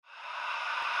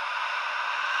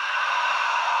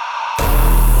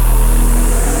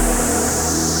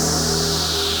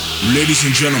Ladies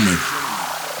and gentlemen,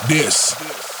 this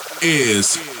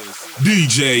is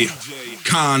DJ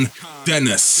Kaan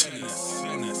Deniz.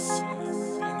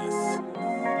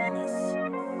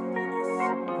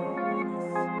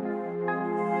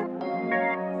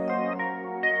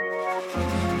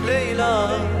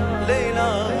 Leyla, Leyla,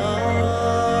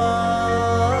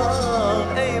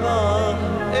 eyvah,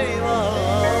 eyvah.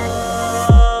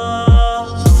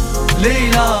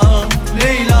 Leyla,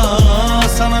 Leyla,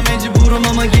 sana mecburum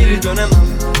ama geri dönemem.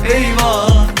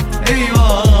 Eyvah,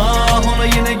 eyvah, ona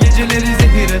yine geceleri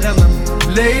zehir edemem.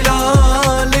 Leyla,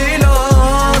 Leyla,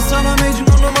 sana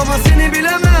mecnunum ama seni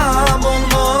bilemem.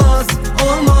 Olmaz,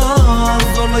 olmaz,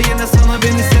 zorla yine sana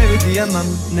beni sev diyemem.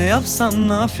 Ne yapsam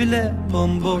nafile,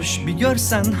 bomboş bir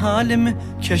görsen halimi.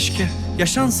 Keşke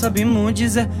yaşansa bir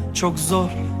mucize, çok zor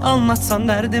anlatsan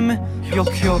derdimi.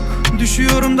 Yok yok,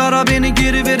 düşüyorum dara, beni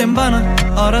geri verin bana.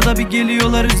 Arada bir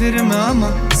geliyorlar üzerime ama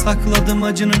sakladım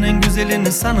acının en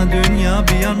güzelini sana. Dünya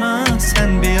bir yana,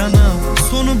 sen bir yana.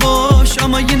 Sonu boş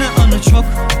ama yine anı çok.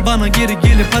 Bana geri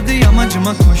gelip hadi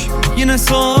yamacıma koş. Yine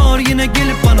sor, yine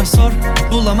gelip bana sor.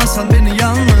 Bulamazsan beni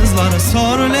yalnızlara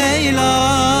sor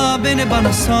Leyla. Beni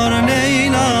bana sor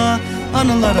Leyla.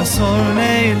 Anılara sor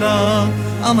Leyla.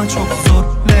 Ama çok zor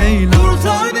Leyla.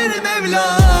 Kurtar beni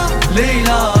Mevla.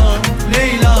 Leyla,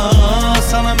 Leyla,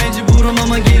 sana mecburum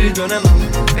ama geri dönemem.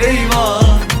 Eyvah,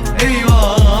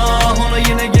 eyvah, ona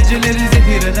yine geceleri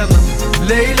zehir edemem.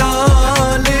 Leyla,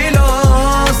 Leyla,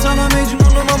 sana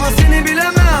mecnunum ama seni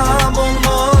bilemem.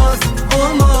 Olmaz,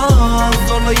 olmaz,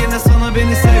 zorla yine sana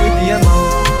beni sev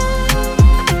diyemem.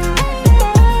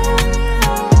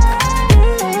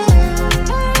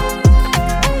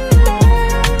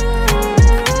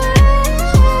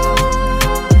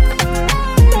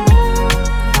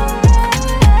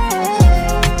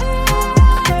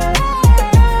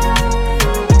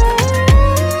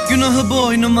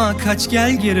 Boynuma kaç,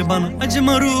 gel geri bana.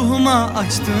 Acıma ruhuma,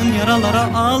 açtığın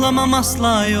yaralara ağlamam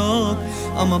asla yok.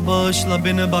 Ama bağışla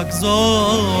beni bak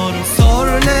zor. Sor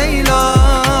Leyla,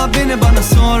 beni bana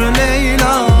sor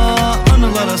Leyla.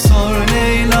 Anılara sor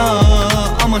Leyla.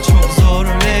 Ama çok zor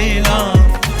Leyla.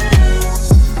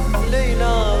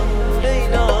 Leyla,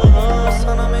 Leyla,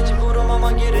 sana mecburum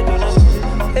ama geri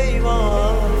dönemem.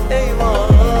 Eyvah, eyvah.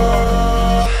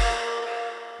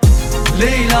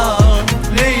 Leyla,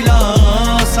 Leyla,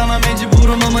 sana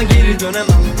mecburum ama geri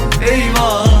dönemem.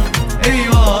 Eyvah,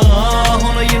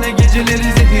 eyvah, ona yine geceleri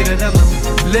zehir edemem.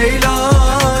 Leyla,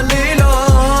 Leyla,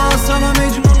 sana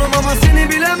mecnunum ama seni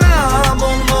bilemem.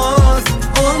 Olmaz,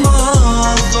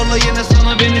 olmaz, zorla yine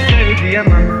sana beni sev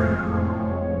diyemem.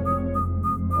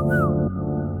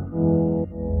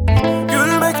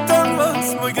 Gülmekten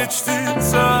vaz mı geçtin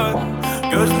sen?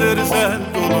 Gözleri sen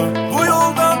dolu. Bu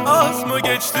yoldan az mı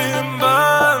geçtim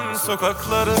ben?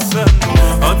 Sokakları sen.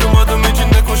 Adım adım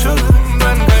içinde koşarım,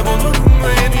 ben kaybolurum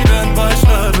ve yeniden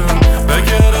başlarım.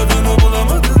 Belki aradığını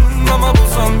bulamadın ama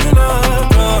bulsam günah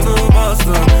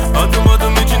tanımazdın. Adım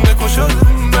adım içinde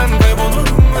koşarım, ben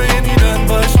kaybolurum ve yeniden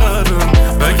başlarım.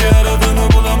 Belki aradığını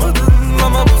bulamadın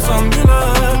ama bulsam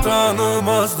günah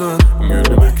tanımazdın.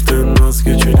 Gülmekten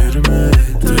vazgeçilir mi?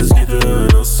 Tez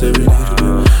giden az sevilir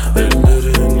mi?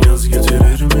 Ellerin yaz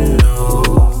getirir mi?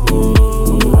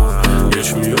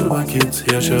 Geçmiyor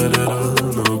vakit, yaşar her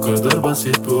an, o kadar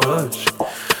basit bu aşk.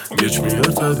 Geçmiyor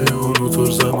tabi,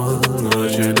 unutur zaman,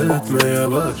 acele etme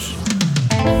yavaş.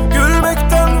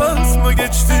 Gülmekten vaz mı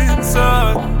geçtin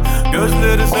sen?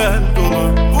 Gözleri sen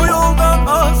dolu. Bu yoldan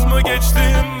az mı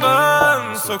geçtim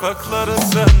ben? Sokakları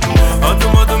sen.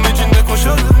 Adım adım içinde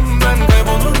koşarım, ben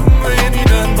kaybolurum ve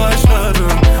yeniden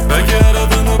başlarım. Belki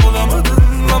aradığını bulamadın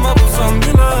ama bulsam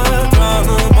günah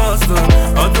tanımazdın.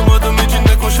 Adım adım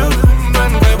içinde koşarım,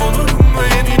 ben kaybolurum ve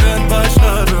yeniden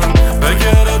başlarım. Belki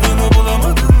aradığını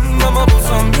bulamadın ama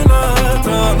bulsam günah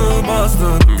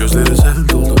tanımazdın. Gözleri sen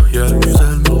dolu, yarın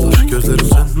güzel olur. Gözlerim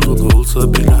sen dolu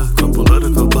olsa bile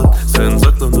kapıları kapat. Sen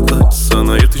saklanıp aç,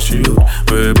 sana yetişiyor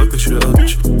ve bakışı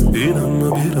aç.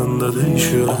 İnanma bir anda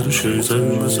değişiyor her şey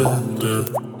sevmese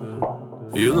de.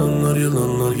 Yılanlar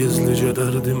yılanlar gizlice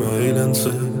derdime eğlense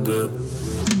de.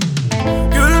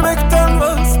 Gülmekten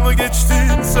vaz mı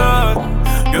geçtin sen?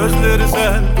 Gözleri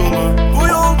sen dolu. Bu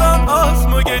yoldan az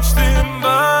mı geçtim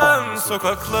ben?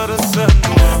 Sokakları sen.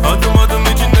 Adım adım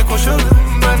içinde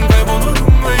koşarım, ben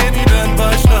kaybolurum ve yeniden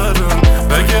başlarım.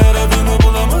 Belki aradığını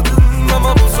bulamadın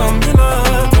ama bulsam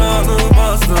günah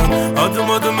tanımazdın.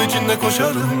 Adım adım içinde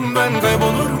koşarım, ben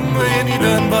kaybolurum ve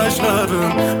yeniden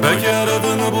başlarım. Belki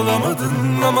aradığını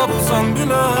bulamadın ama bulsam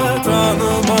günah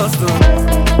tanımazdın.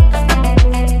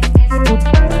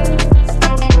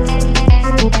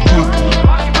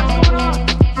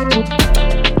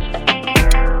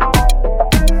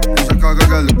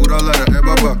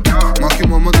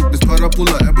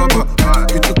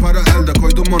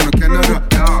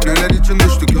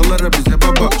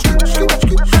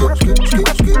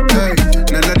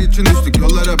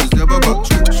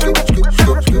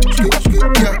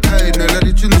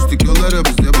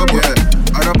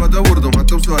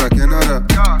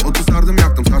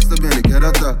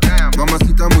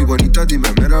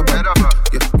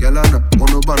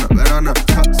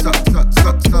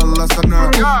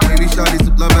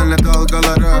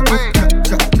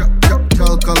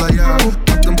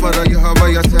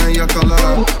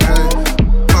 Hey,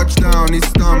 touchdown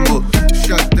İstanbul.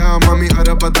 Shutdown mami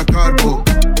arabada karbu.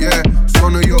 Yeah,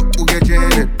 sonu yok bu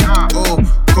gecenin. Oh,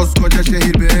 koskoca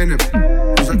şehir benim.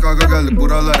 Bize kavga geldik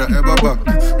buralara baba.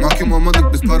 Mahkum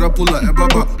olmadık biz para pula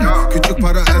baba. Küçük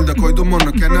para elde koydum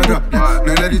onu kenara.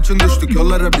 Neler için düştük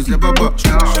yollara bize baba.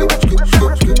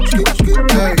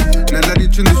 Hey, neler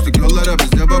için düştük yollara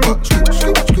bize baba.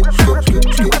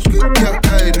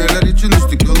 Hey, neler için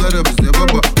düştük yollara bize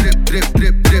baba. Trip trip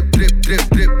trip trip trip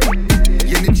trip trip.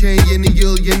 Yeni chain yeni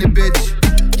yıl yeni bitch.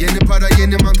 Yeni para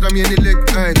yeni mantram yenilik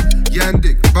ey.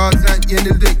 Yendik bazen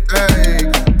yenildik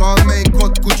ey. Balmain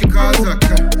kot Gucci kazak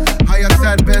ey. Hayat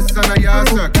serbest sana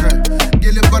yasak ey.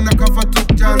 Gelip bana kafa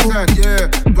tutacaksın sen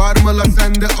yeah. Var mı la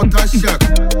sende o taşak.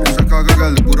 Bize kavga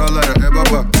geldik buralara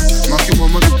baba. Mahkum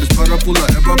olmadık biz para pula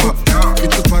baba.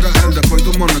 Küçük para elde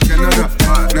koydum onu kenara.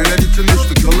 Neler için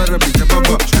düştük yollara bize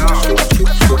baba.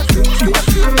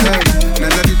 Hey,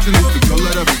 neler için düştük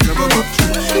yollara bize baba.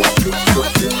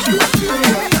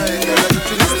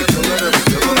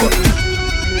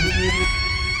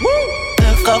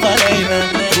 Cavalena,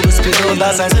 tu speedo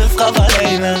da sein Hilf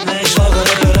Cavalena. Ich schwöre,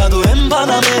 Bruder, du im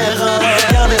Panamera.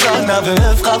 Ja, wir sagen, na, wir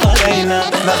Hilf Cavalena.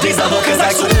 Nach dieser Woche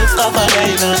sagst du Hilf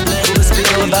Cavalena. Tu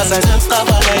speedo da sein Hilf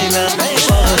Cavalena. Ich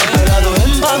schwöre, Bruder, du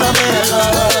im Panamera.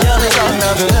 Ja, wir sagen, na,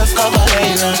 wir Hilf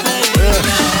Cavalena.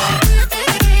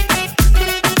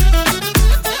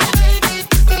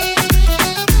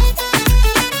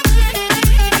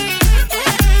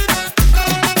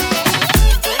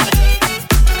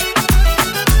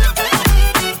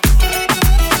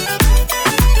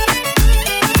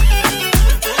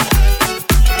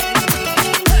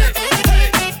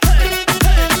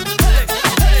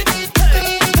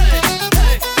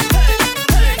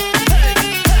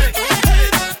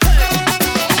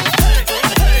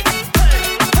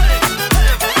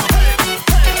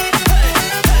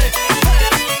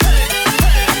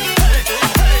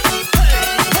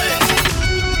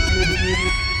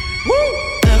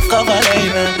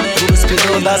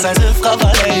 Da sein Hilf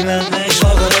Cavalena. Ich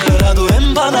schwöre, Bruder, du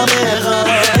im Panamera.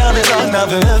 Ja, wir sagen, na,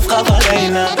 wir Hilf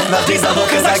Cavalena. Nach dieser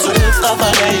Woche sagst du Hilf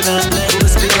Cavalena. Du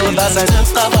bist wie und das sein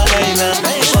Hilf Cavalena.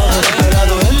 Ich schwöre, Bruder,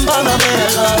 du im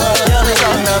Panamera. Ja, wir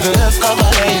sagen, na, wir Hilf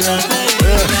Cavalena.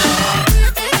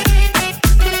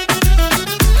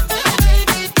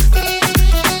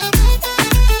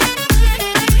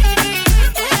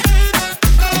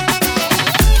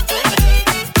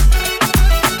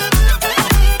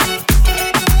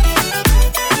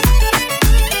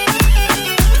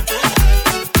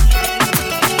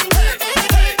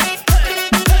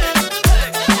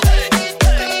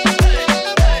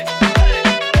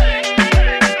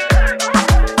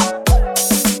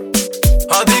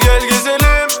 Hadi gel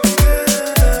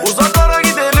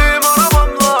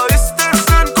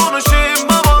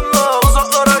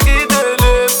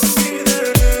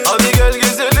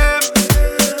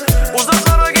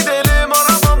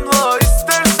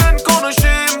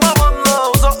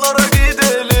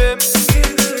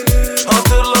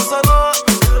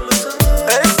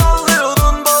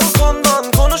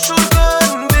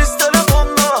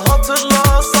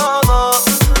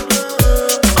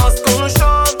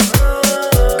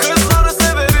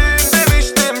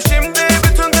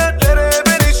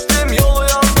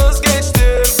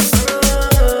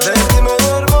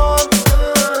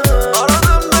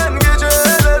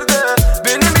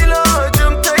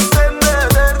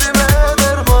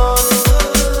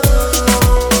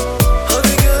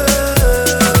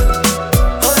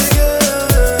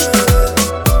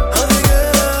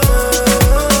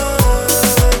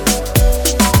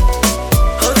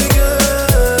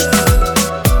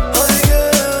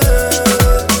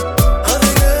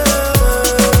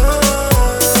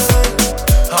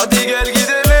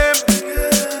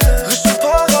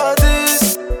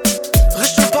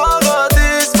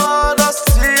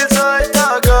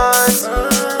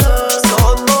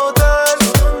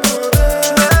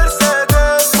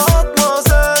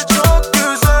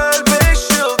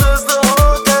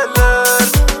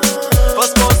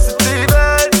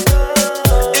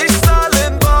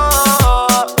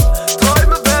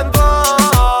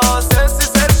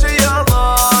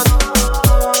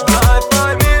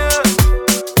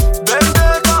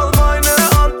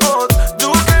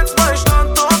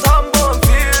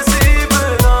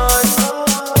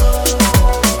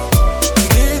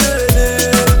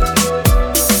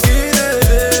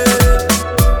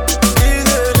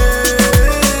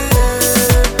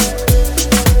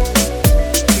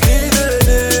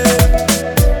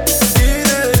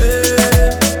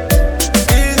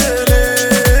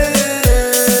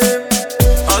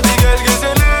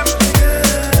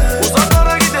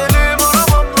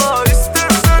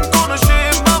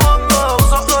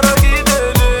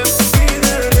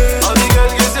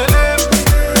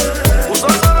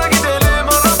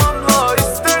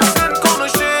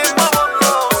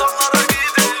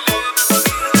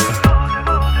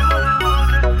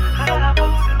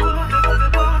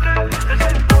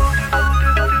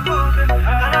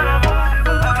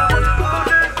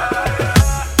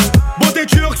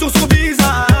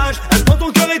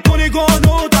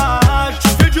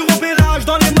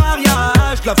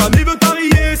il veut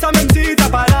t'enrier, ça même si t'as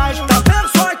pas l'âge.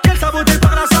 T'aperçois qu'elle t'a beauté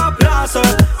par à sa place.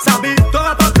 Sa bite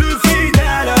t'aura pas plus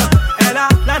fidèle. Elle a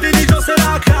l'intelligence et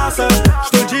la classe.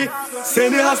 J'te dis, c'est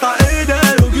né Rasta et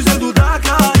d'elle. Au Guzel ou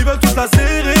Dakar, ils veulent tous la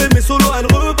serrer. Mais solo elle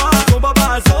repart, son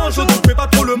papa elle s'en chaud. Donc fais pas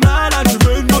trop le malade, tu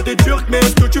veux une beauté turque. Mais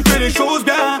est-ce que tu fais les choses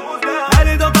bien? Elle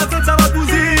est dans ta tête, ça va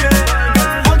bousiller.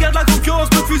 Regarde la concurrence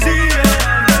peut fusiller.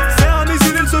 C'est un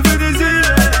missile, elle se fait désirer.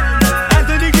 Elle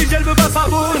te néglige, elle veut pas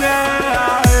s'abonner.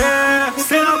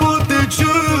 C'est la beauté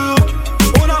turque.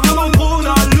 On a vraiment trop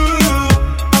d'allure.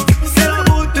 C'est la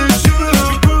beauté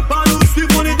turque. Tu peux pas nous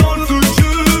suivre, on est dans le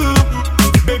futur.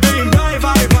 Baby, bye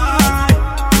bye bye.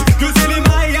 Que c'est les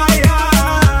mailles, aïe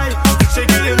aïe. J'ai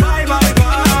que les bye bye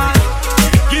bye.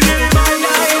 Give me les mailles,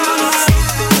 aïe aïe.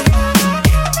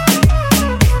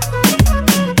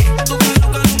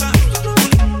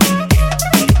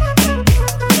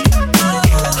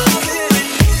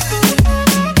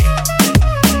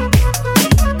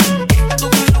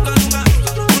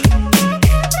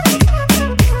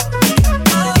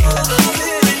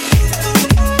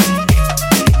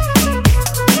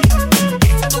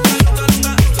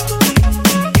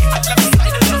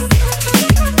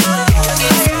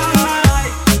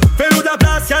 Fais-nous de la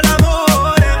place, y'a de la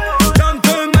monnaie.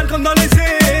 Gentleman comme dans les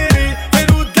séries.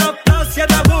 Fais-nous de la place, y'a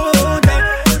de la beauté.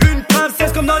 Une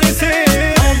princesse comme dans les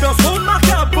séries. Ambiance remarque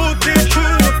à beauté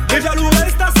turque. Les jaloux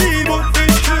restent assis, beauté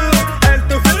turque. Elle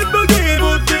te fait bugger,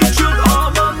 beauté turque.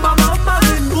 Oh maman,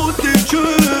 une beauté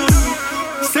turque.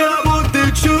 C'est la beauté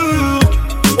turque.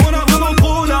 On a vraiment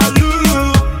trop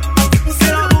d'allure.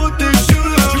 C'est la beauté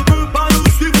turque. Tu peux pas nous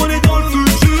suivre, on est dans le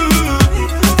futur.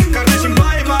 Kardashian,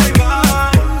 bye bye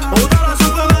bye. On a la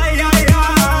souffre, aïe aïe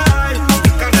aïe.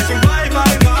 Kardashian, bye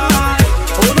bye bye.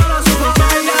 On a la souffre,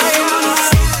 aïe aïe aïe.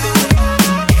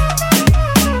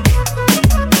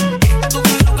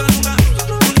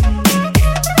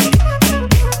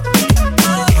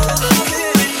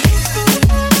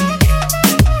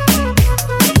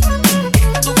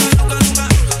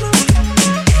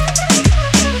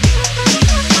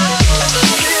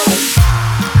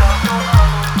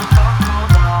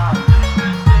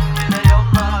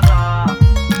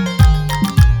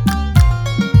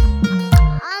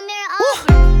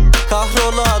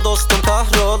 Kahrola dostum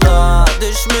kahrola,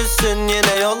 düşmüşsün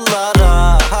yine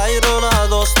yollara.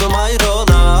 Hayrola dostum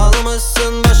hayrola,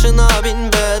 almışsın başına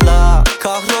bin bela.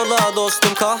 Kahrola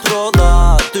dostum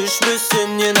kahrola,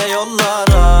 düşmüşsün yine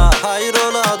yollara.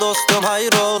 Hayrola dostum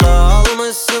hayrola,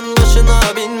 almışsın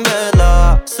başına bin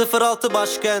bela. 06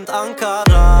 başkent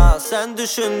Ankara, sen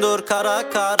düşündür kara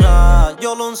kara.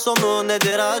 Yolun sonu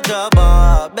nedir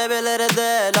acaba, bebelere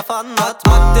de laf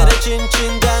anlatma. Akdere çin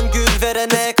çinden gül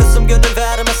verene, kızım gönül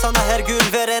verme sana her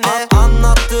gül verene.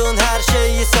 Anlattığın her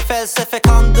şey ise felsefe,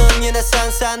 kandın yine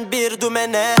sen bir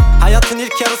dümene. Hayatın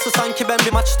ilk yarısı sanki ben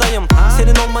bir maçtayım.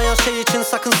 Senin olmayan şey için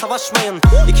sakın savaşmayın.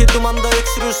 İki dumanda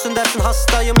öksürürsün dersin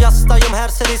hastayım. Yastayım her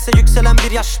sene ise yükselen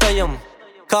bir yaştayım.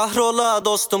 Kahrola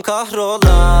dostum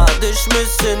kahrola,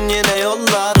 düşmüşsün yine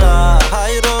yollara.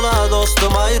 Hayrola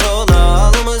dostum hayrola,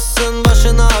 almışsın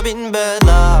başına bin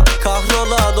bela.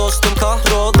 Kahrola dostum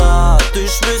kahrola,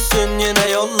 düşmüşsün yine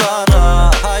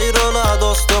yollara. Hayrola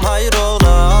dostum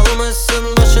hayrola,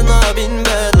 almışsın başına bin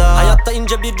bela. Hayatta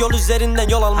ince bir yol üzerinden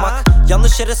yol almak.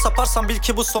 Yanlış yere saparsan bil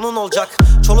ki bu sonun olacak.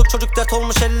 Çoluk çocuk dert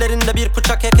olmuş ellerinde bir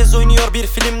bıçak. Herkes oynuyor bir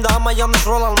filmde ama yanlış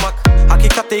rol almak.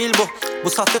 Hakikat değil bu, bu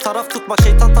sahte taraf tutmak.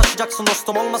 Şeytan taşıyacaksın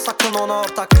dostum, olma sakın ona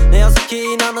ortak. Ne yazık ki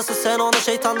inanırsın sen onun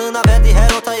şeytanlığına. Verdiği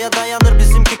her otaya dayanır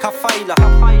bizimki kafayla.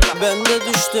 Ben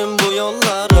de düştüm bu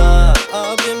yollara,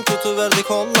 abim tutuverdi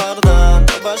kollardan.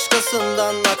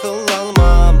 Başkasından akıl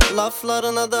almam,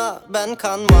 laflarına da ben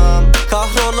kanmam.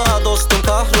 Kahrola dostum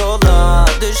kahrola,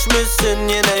 düşmüşsün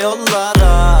yine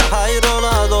yollara.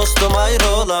 Hayrola dostum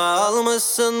hayrola,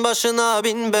 almışsın başına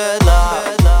bin bela.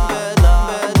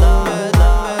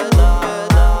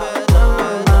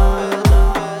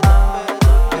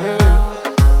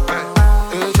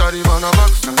 Shawty bana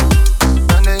baksan,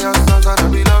 ben de yazsam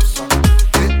sana bir lafsan.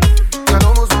 Gel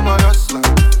omuzuma yaslan,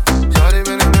 shawty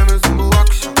benimle misin bu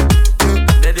akşam?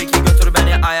 Dedi ki götür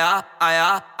beni aya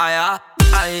aya aya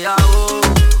aya oh.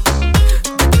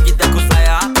 Dedi gide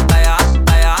kusaya aya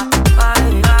aya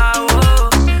aya oh.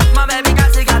 My baby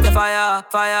got the fire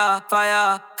fire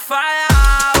fire fire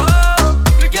oh.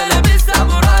 Bir gelebilsem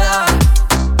buraya,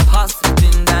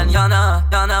 hasretinden yana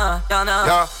yana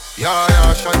yana.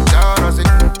 Ya shut down as it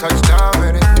touchdown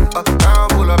beni. Up down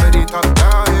pull up beni top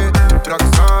down yeah.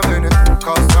 Bıraksan beni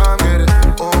kalsam geri.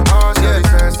 Olmaz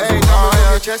yeah. Sensiz hey,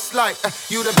 bu chest like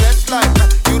you the best like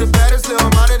you the baddest little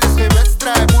mama this game let's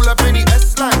try. Pull up any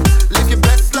S line, live your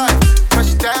best life.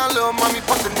 Touch down little mommy,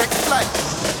 what's the next flight?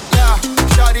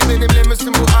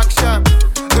 misin bu akşam?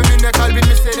 Önüne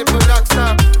kalbimi serip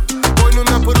bıraksam,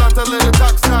 boynuna pırlantaları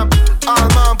taksam,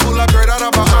 almam pula göre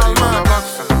araba almam.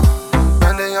 Baksana,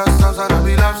 ben de yazsam sana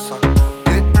bir lafsam,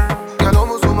 gel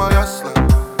omuzuma yaslan.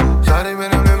 Şari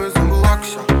benim ömrümüzün bu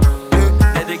akşam.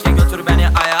 Dedi ki götür beni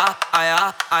aya,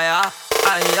 aya, aya,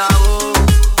 aya.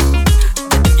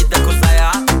 Dedi git de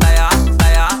kuzaya, daya,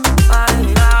 daya,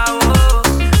 aya.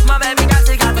 My baby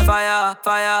got the fire,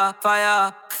 fire,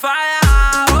 fire, fire.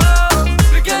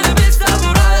 Bir kere biz de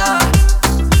buraya,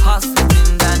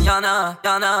 hasretinden yana,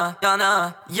 yana,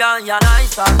 yana, yan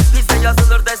yanaysa bize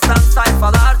yazılır destan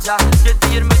sayfalarca.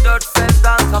 7/24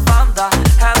 sevdan kafamda,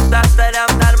 hem dertler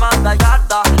hem dermanda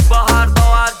yarda. Bahar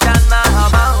doğarken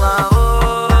merhabanla,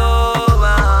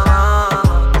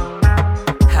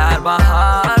 her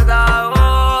baharda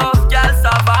gel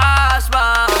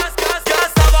savaşma. Gel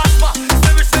savaşma,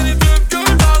 sevişleri tüm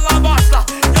gün valla başla.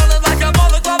 Yanındayken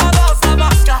balık baban olsa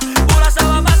başka,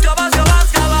 uğraşamam başka valla.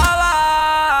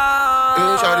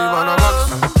 Şari bana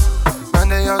baksana, ben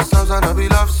de yazsam sana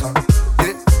bir lafsam,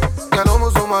 gel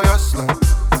omuzuma yaslan.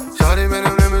 Şari benim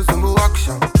ömrümüzün bu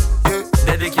akşam.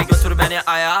 Dedi ki götür beni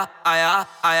aya, aya,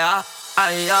 aya,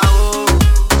 aya.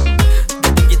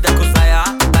 Dedim git de kuzaya,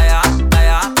 daya,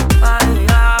 daya,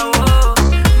 aya.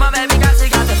 My baby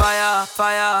got the fire,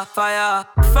 fire, fire,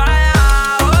 fire.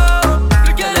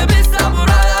 Bir kere biz de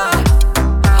buraya,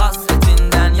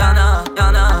 hasretinden yana,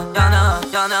 yana, yana,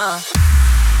 yana.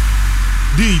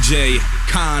 DJ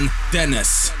Kaan,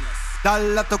 Deniz.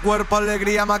 Dale a tu cuerpo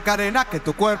alegría Macarena, que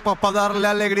tu cuerpo es pa' darle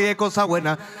alegría y cosa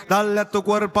buena. Dale a tu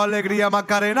cuerpo alegría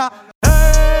Macarena.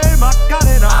 Hey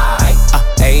Macarena.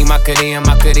 Ayy, Macarena,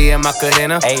 Macarena,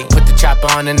 Macarena. Ayy, put the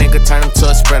chopper on the nigga, turn him to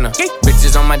a sprinter.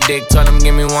 Bitches on my dick, tell him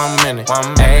give me 1 minute.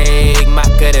 Ayy,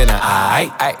 Macarena.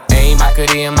 Ayy,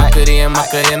 Macarena, Macarena,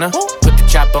 Macarena. Put the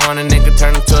chopper on the nigga,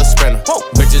 turn him to a sprinter.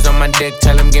 Bitches on my dick,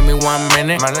 tell him give me 1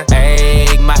 minute.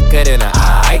 Ayy, Macarena.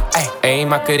 Ayy,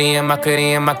 Macarena,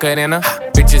 Macarena, Macarena.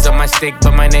 Bitches on my stick,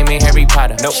 but my name ain't Harry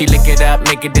Potter. She lick it up,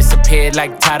 make it disappear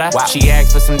like Tata. She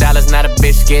asked for some dollars, not a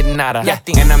bitch getting out of.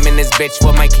 And I'm in this bitch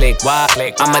with my click. Why?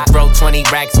 I'ma throw 20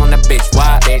 racks on the bitch.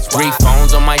 Why? 3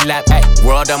 phones on my lap,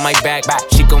 world on my back.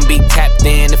 She gon' be tapped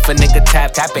in if a nigga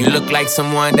tap it. You look like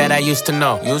someone that I used to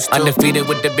know. Undefeated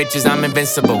with the bitches, I'm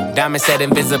invincible. Diamond said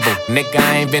invisible. Nigga,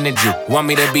 I ain't invented you. Want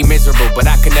me to be miserable, but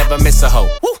I can never miss a hoe.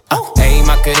 Ayy,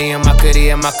 Macarena,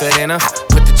 Macarena, Macarena.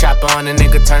 Put the chopper on the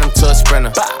nigga, turn him to a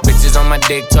sprinter. Bitches on my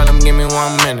dick, tell him give me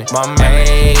 1 minute.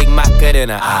 Ayy,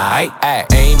 Macarena.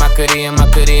 Ayy, Macarena,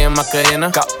 Macarena,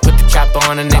 Macarena. Put the chopper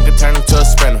on the nigga, turn him to a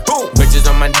sprinter. Bitches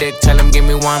on my dick, tell him give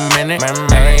me 1 minute.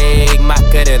 Ayy,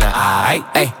 Macarena.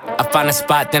 Ayy, I find a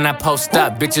spot, then I post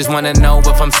up. Bitches wanna know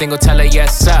if I'm single, tell her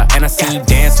yes, sir. And I see you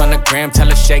dance on the gram, tell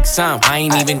her shake some. I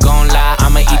ain't even gon' lie,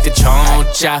 I'ma eat the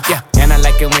choncha. And I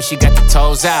like it when she got the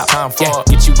toes out.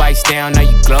 Get you iced down, now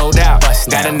you glowed out.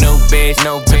 Got a new bitch,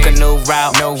 took a new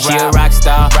route. She a rock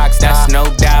star, that's no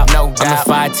doubt. I'm the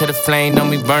fire to the flame,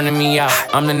 don't be burning me out.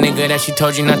 I'm the nigga that she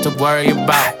told you not to worry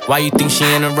about. Why you think she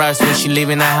in a rush when she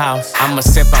leaving the house? I'ma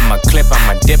sip, I'ma clip,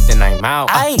 I'ma dip, then I'm out.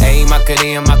 Ayy,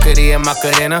 Macarena, Macarena,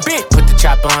 Macarena. Put the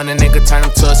chopper on the nigga, turn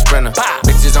him to a sprinter.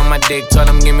 Bitches on my dick, tell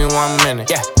him give me 1 minute.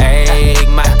 Ayy,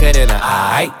 Macarena.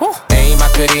 Ayy,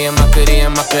 Macarena, Macarena,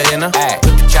 Macarena.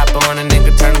 Put the chopper on the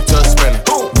nigga, turn him to a sprinter.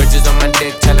 Bitches on my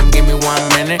dick, tell him give me 1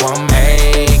 minute.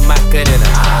 Ayy, Macarena.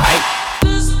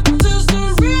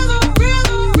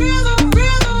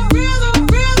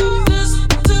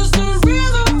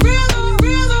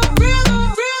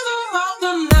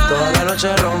 Toda la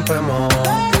noche rompemos,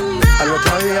 al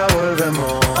otro día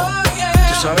volvemos.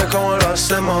 Tú sabes cómo lo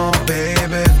hacemos,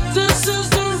 baby.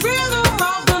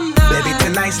 Baby,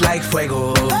 tonight's like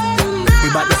fuego. We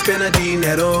bout to spend the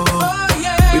dinero.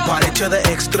 We party to the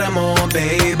extremo,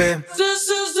 baby.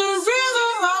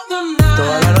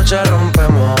 Toda la noche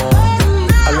rompemos,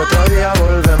 al otro día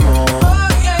volvemos.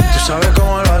 Tú sabes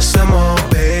cómo lo hacemos,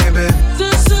 baby.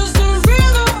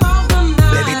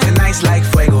 Baby, tonight's like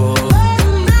fuego.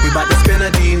 We bout to spend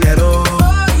the dinero.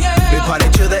 We party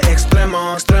to the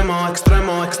extremo, extremo,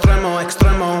 extremo, extremo,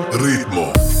 extremo.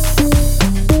 Ritmo.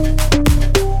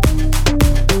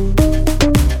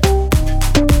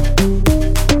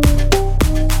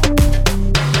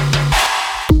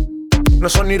 No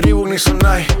son ni Reebok ni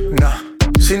Sonai, nah.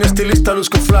 Sin estilista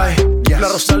luzco fly. La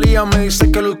Rosalía me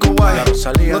dice que luzco guay.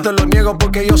 No te lo niego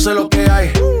porque yo sé lo que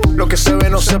hay. Lo que se ve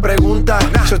no se pregunta.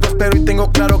 Yo te espero y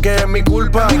tengo claro que es mi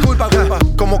culpa.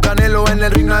 Como Canelo en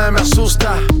el ring nadie me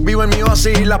asusta. Vivo en mi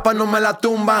oasis y la paz no me la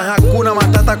tumba. Hakuna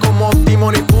Matata como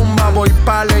Timon y Pumba. Voy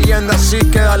pa' leyenda así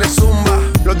que dale zumba.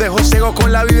 Los dejo ciego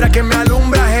con la vibra que me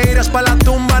alumbra. Haters pa' la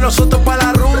tumba, nosotros pa'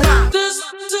 la rumba.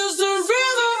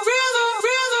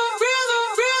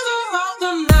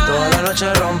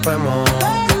 noche rompemos,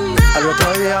 al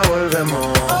otro día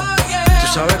volvemos. Tú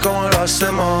sabes cómo lo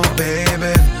hacemos,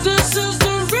 baby. This is the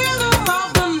rhythm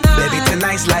of the night. Baby,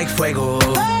 tonight's like fuego.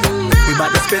 We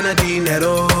bout to spend a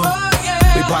dinero.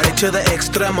 We party to the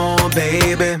extremo,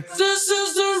 baby. This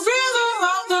is the rhythm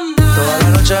of the night. Toda la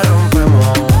noche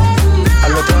rompemos,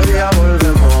 al otro día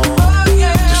volvemos.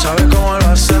 Tú sabes cómo lo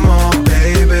hacemos,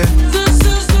 baby. This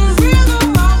is the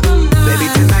rhythm of the night. Baby,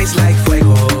 tonight's like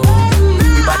fuego.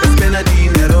 We bout to spend a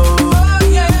dinero.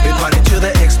 We party to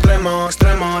the extremo,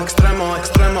 extremo, extremo,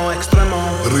 extremo, extremo.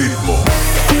 Ritmo.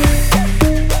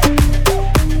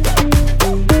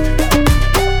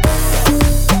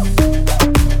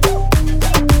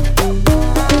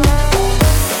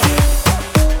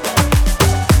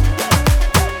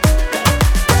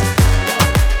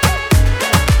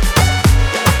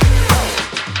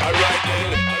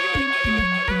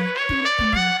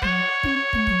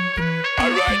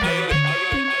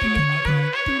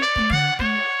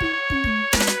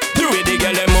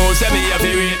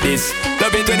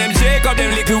 Love it when them shake up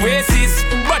them little waists.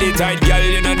 Body tight, girl,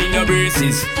 you don't need no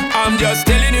braces. I'm just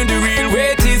telling you the real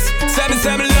way it is. Say me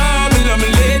love me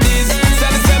ladies.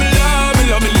 Say me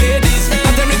love me ladies.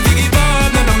 I tell me to give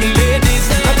up, none of me ladies.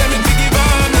 I tell me to give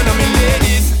up, none of me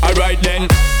ladies. Alright then.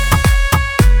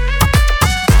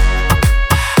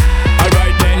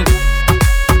 Alright then.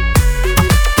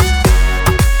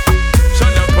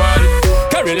 Shut up, all.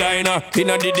 Carolina,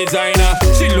 inna the designer.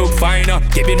 She look finer,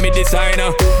 giving me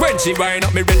designer. When she wind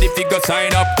up, me ready fi go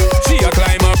sign up. She a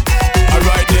climb up.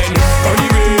 Alright then, on the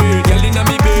way, girl inna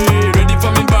me bed, ready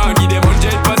for me bag, give them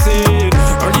 100%.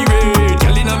 On the way,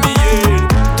 girl inna me head.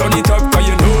 Turn it up 'cause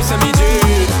you know say me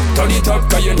jet. Turn it up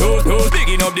 'cause you know.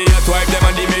 Bigging up the hot wife them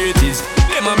and the mateys.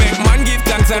 Them a make man give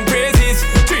thanks and praises.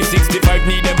 365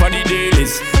 need them on the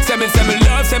dailies. Say me love me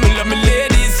ladies. Say me love me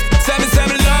ladies. Say me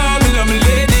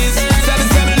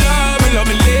love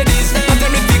me ladies. I tell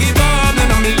me to give up,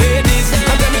 none of me ladies. I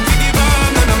tell me to give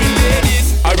up, none of me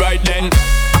ladies. Alright then.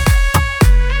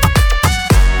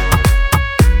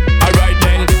 Alright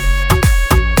then.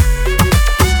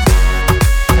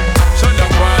 Shut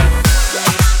up, one.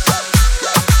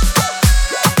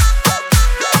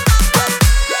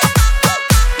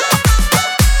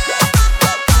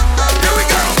 Here we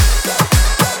go.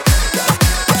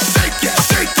 Shake it,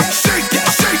 shake it, shake it,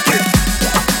 shake it.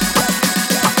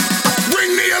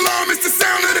 Ring the alarm, it's the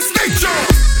sound of the snake drum.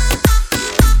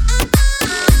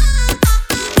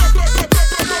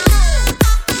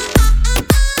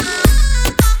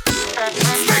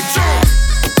 Snake drum.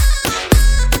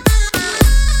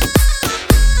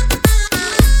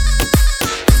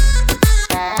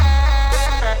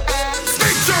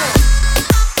 Snake drum.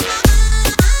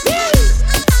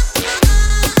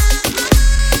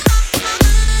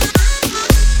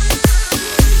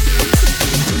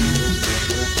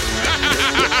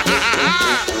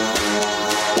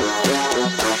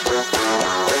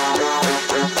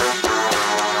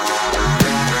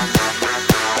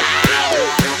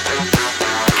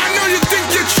 I know you think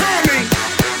you're charming,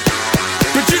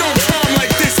 but you don't charm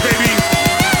like this, baby.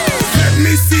 Let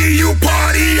me see you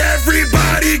party,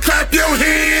 everybody clap your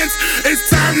hands. It's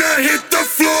time to hit the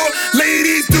floor,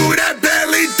 ladies do that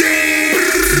belly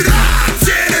dance.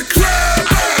 Tear the club,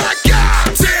 oh my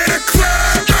God. Tear the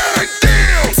club, burn it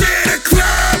down. Tear the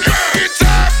club, burn it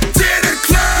up. Tear the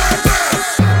club up.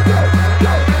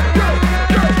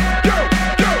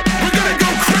 We're gonna go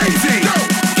crazy. Go.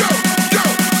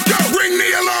 Ring the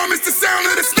alarm, it's the sound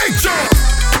of the snake drum.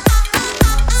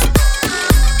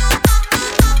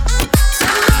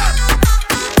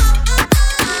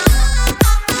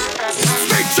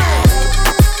 Snake drum.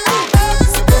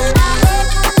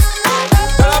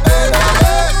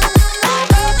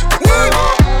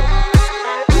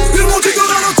 Ils m'ont dit de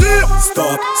ralentir.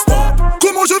 Stop, stop.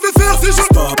 Comment je vais faire si je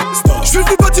stop, stop. Je vais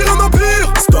vous bâtir un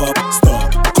empire. Stop,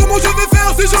 stop. Comment je vais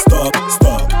faire si je stop,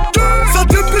 stop. Ça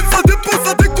débute, ça dépose,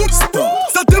 ça découpe. Stop.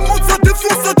 Ça démonte, ça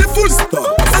défonce, ça défoule.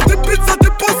 Stop. Ça débute, ça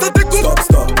dépose, ça découpe. Stop,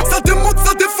 stop. Ça démonte,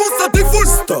 ça défonce, ça défoule.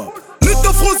 Stop.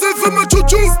 L'état français veut me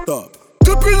chouchou. Stop.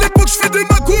 Depuis l'époque, je fais des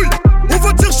magouilles. On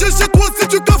va te chercher chez toi si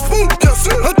tu cafouilles. Bien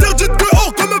sûr. Interdit de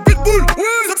dehors comme un pitbull.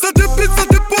 Ça débute, ça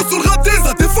dépose sur le raté,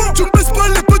 ça défend. Tu me baisses pas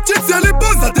les petites si elle est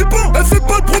bonne, ça dépend. Elle fait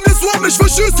pas le premier soir, mais je veux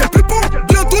juste qu'elle pépend.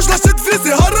 Bientôt je l'achète vie,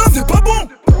 c'est haram, c'est pas bon.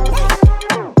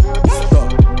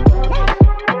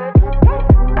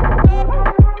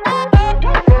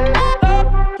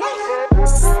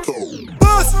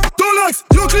 Passe dans l'axe,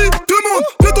 Yankee, demande.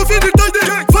 Bientôt fini le taille des.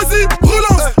 Vas-y,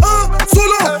 relance.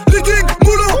 Insolent, legging,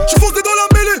 moulant. Je foncé dans la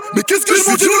mêlée, mais qu'est-ce que je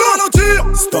m'en dis de ralentir.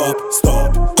 Stop,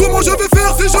 stop. Comment je vais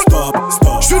faire si je stop,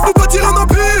 stop. Je vais vous bâtir un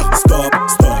empire. Stop,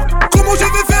 stop. Comment je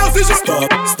vais faire si je stop.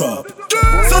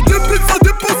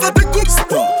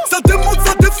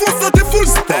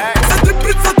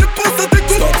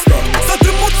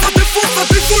 rap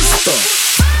il faut stop.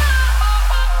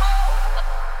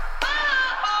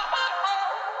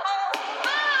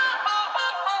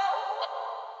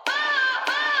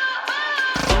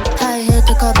 I hit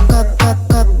the cup,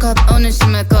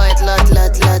 ownership kite, lot.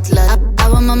 I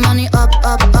want my money up.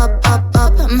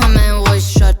 My man was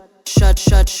shut.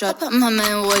 My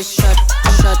man was shut.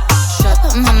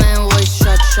 My man was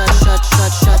shut.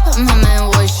 My man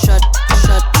was shut.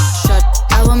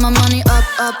 I want my money up.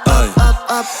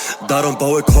 Daarom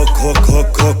bouw ik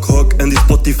hok. En die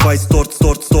Spotify stort.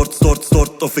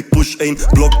 Of ik push één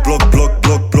blok.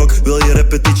 Wil je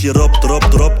repetitie,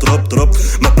 drop.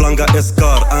 Mijn planga is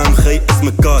kaar, AMG is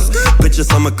mijn kaart. Bitches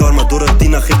aan mekaar, maar door een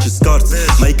Dina geeft je scars.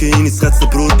 Mij kun je niet schetsen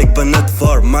broer, ik ben net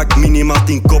var. Maak minimaal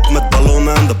 10 kop met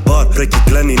ballonnen aan de bar. Breek je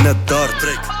Glennie net daar.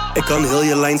 Ik kan heel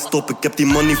je lijn stoppen. Ik heb die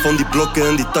money van die blokken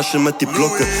en die tasje met die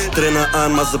blokken. Trainer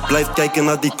aan, maar ze blijft kijken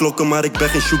naar die klokken. Maar ik ben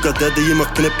geen sugar daddy, je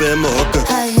mag knippen in mijn hokken. I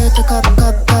hit the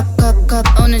cup,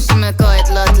 ownership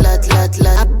kite, lot.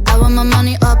 I want my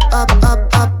money up.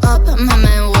 My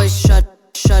man was shut.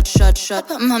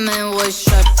 My man was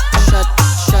shut.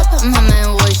 My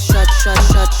man was shut.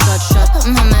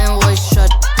 My man was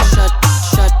shut.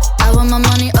 I want my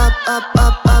money up.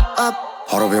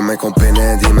 Hoor je mij komt binnen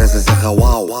en die mensen zeggen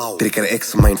wauw. 3 keer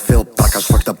X, mijn veel prakkas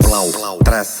fucked up blauw.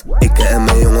 Tres, ik en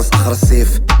mijn jongens agressief.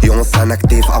 Die jongens zijn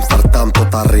actief, Amsterdam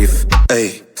tot Tarief.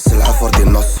 Ey, sla voor die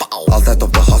nos, altijd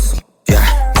op de hustle. Yeah,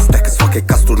 stek is fucking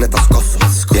kastoe net als Kosso.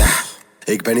 Yeah,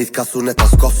 ik ben niet kastoe net als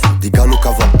Kosso. Die Ganu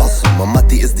kan van passen, maar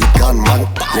Mattie is die Kaan man.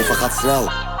 Leven gaat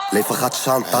snel, leven gaat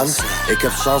chantan. Ik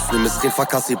heb chance nu, misschien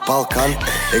vakantie Balkan.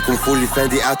 Ik kom fully fan,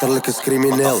 die uiterlijk is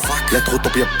crimineel. Let goed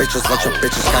op je bitches, want je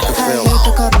bitches kijken veel. I hit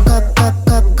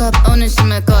the cup,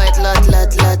 ownership kite, lot.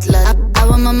 I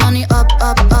want my money up.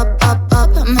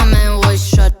 My man was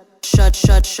shut.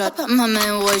 My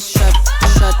man was shut.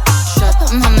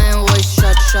 My man was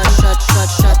shut.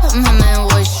 My man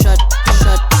was shut.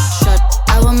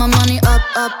 I want my money up.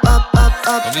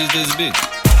 Wat is deze beat?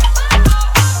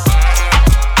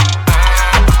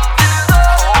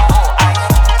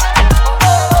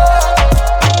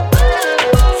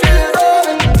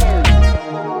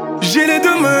 J'ai les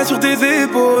deux mains sur tes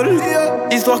épaules,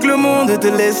 histoire que le monde te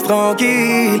laisse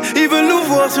tranquille. Ils veulent nous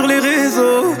voir sur les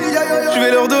réseaux, je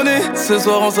vais leur donner. Ce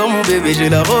soir on sort mon bébé, j'ai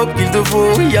la robe qu'il te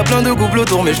faut. Y'a plein de couples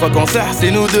autour mais je crois qu'en ça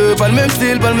c'est nous deux. Pas le même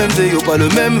style, pas le même déo, pas le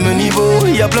même niveau.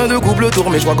 Y'a plein de couples autour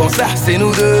mais je crois qu'en ça c'est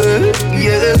nous deux.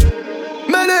 Yeah.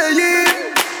 Malayé,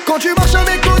 quand tu marches à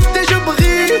mes côtés je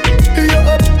brille.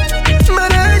 Yeah.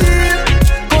 Malayé,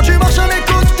 quand tu marches à mes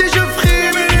côtés je frime.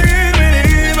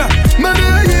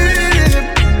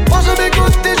 À mes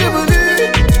côtés je brille.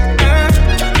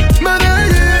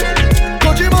 Malayé,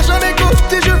 quand tu marches à mes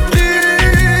côtés je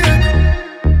brille.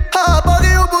 À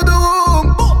Paris au bout de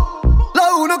Rome, là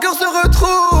où nos cœurs se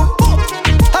retrouvent.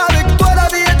 Avec toi la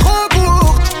vie est trop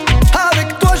courte. Avec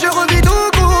toi je revis tout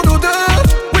court. Nous deux,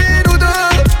 oui nous deux,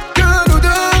 que nous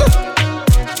deux.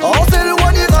 On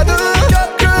s'éloignera d'eux,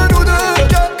 que nous deux.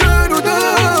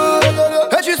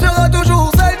 Et tu seras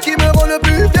toujours celle qui me rend le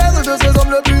plus fier de ces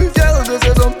hommes, le plus fier de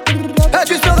ces hommes. Et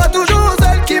tu seras toujours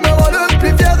celle qui me rend le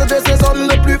plus fier de ces hommes,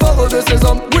 le plus fort de ces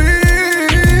hommes. Oui,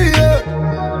 yeah.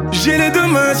 J'ai les deux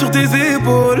mains sur tes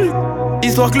épaules,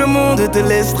 histoire que le monde te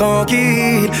laisse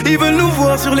tranquille. Ils veulent nous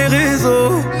voir sur les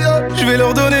réseaux, je vais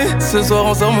leur donner. Ce soir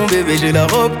on sort mon bébé, j'ai la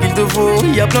robe qu'il te faut.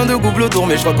 Y'a plein de couples autour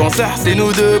mais je crois qu'en ça c'est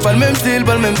nous deux. Pas le même style,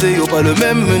 pas le même déo, pas le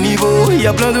même niveau.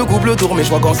 Y'a plein de couples autour mais je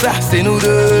crois qu'en ça c'est nous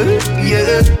deux.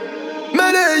 Yeah.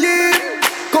 Malayé,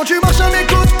 quand tu marches à mes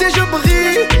côtés je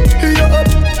brille.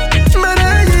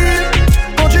 Malayé,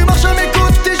 quand tu marches à mes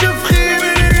côtés je frime.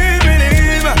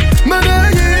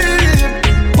 Malayé,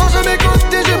 marche à mes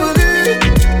côtés je brille.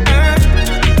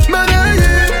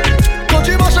 Malayé, quand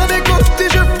tu marches à mes côtés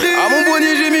je frime. À mon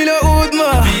poignet j'ai mis la haute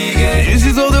main, juste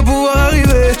histoire de pouvoir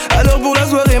arriver. Alors pour la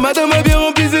soirée madame a bien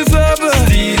rempli ses sables.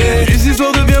 Juste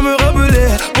histoire de bien me rappeler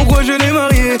pourquoi je l'ai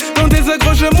mariée. Quand elle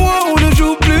s'accroche à moi on ne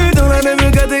joue plus dans la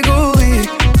même catégorie.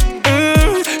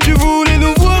 Tu voulais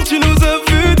nous voir, tu nous as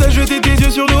vus, t'as jeté tes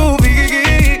yeux sur nos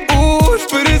vies. Oh, je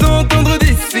peux les entendre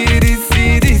d'ici.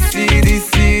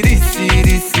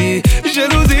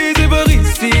 Jalousie, c'est par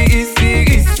ici.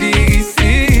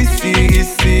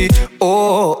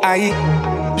 Oh, aïe.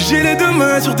 J'ai les deux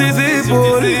mains sur tes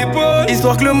épaules,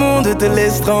 histoire que le monde te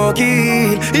laisse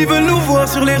tranquille. Ils veulent nous voir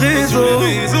sur les réseaux,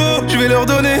 je vais leur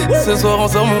donner. Ce soir on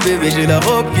sort mon bébé, j'ai la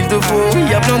robe qu'il te faut.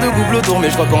 Y'a plein de couples autour mais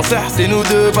je crois qu'en ça c'est nous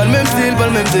deux. Pas le même style, pas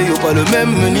le même déo, pas le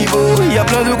même niveau. Y'a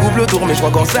plein de couples autour mais je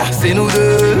crois qu'en ça c'est nous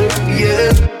deux.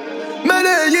 Yeah.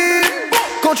 Malayé,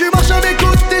 quand tu marches à mes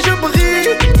côtés je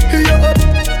brille. Yeah.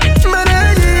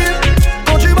 Malayé,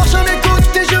 quand tu marches à mes côtés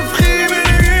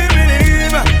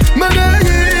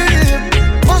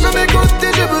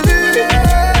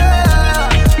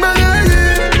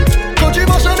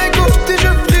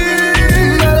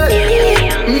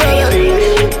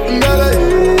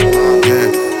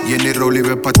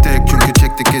Mami ve patek çünkü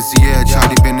çektik eziyet.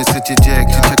 Şari beni seçecek,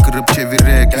 çiçek kırıp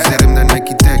çevirek. Üzerimden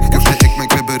neki tek, köfte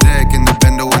ekmek ve börek. In the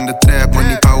bando in the trap,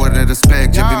 money power and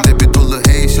respect. Cebimde bir dolu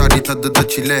hey, şari tadı da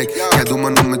çilek. Gel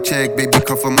dumanımı çek, baby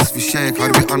kafamız fişek.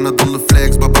 Harbi Anadolu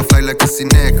flex, baba fly like a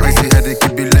sinek. Icy her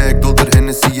iki bilek, doldur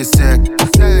Hennessy yesek.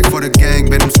 For the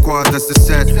gang, benim squad that's the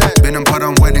set. Benim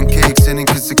param wedding cake,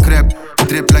 seninkisi krep.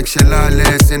 Drip like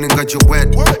şelale, senin gacı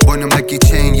wet. Boynumdaki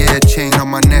chain, yeah chain on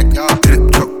my neck.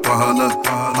 Drip çok pahalı,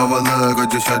 havalı.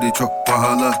 Gacı şari çok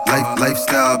pahalı.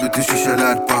 Lifestyle, bütün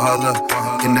şişeler pahalı.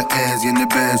 In the ends, yeni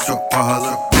Benz çok pahalı.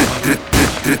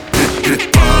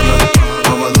 Drip pahalı,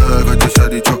 havalı. Gacı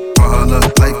şari çok pahalı.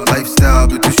 Lifestyle,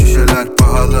 bütün şişeler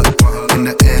pahalı. In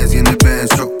the ends, yeni Benz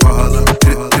çok pahalı.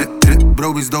 Drip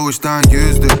bro biz doğuştan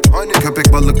yüzdük.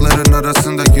 Köpek balıkların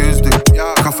arasında yüzdük.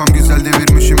 Kafam güzel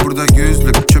devirmişim burada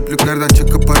yüzlük. Çöplüklerden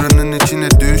çıkıp paranın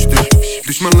içine düştük.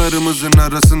 Düşmanlarımızın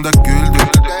arasında güldük.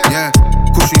 Yeah,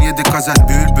 kuşun yedi kazel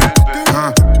bülbül.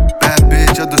 Bad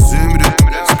bitch adı Zümrüt.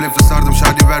 Spliff'i sardım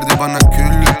şadi verdi bana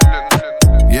küllük.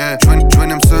 Yeah,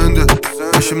 çvenim söndü.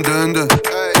 Başım döndü.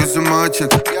 Gözüm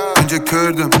açık. Önce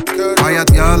kördüm.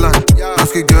 Hayat yalan.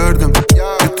 Rızkı gördüm.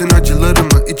 Bütün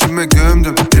acılarımı içime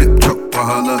gömdüm. Drip çok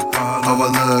pahalı,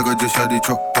 havalı. Gacı şadi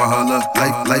çok pahalı.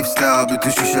 Lifestyle bütün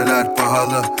şişeler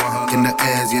pahalı. In the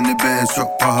ends yeni Benz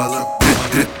çok pahalı.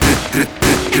 Drip.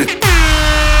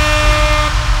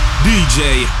 DJ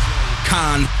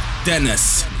Kaan,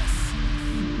 Deniz.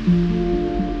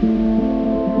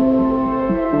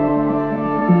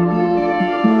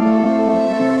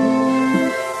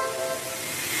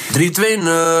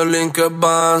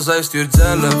 Linkerbaan, zij stuurt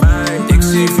zelf. Ik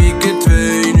zie 4x2,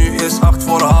 nu is 8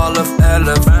 voor half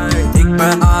 11. Ik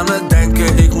ben aan het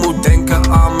denken, ik moet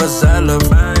denken aan mezelf.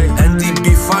 En die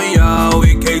beef van jou,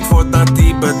 ik eet voordat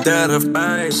die bederft.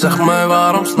 Zeg mij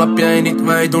waarom snap jij niet,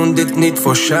 wij doen dit niet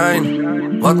voor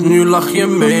shine. Want nu lach je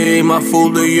mee, maar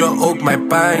voelde je ook mijn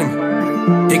pijn.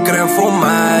 Ik ren voor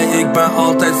mij, ik ben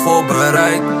altijd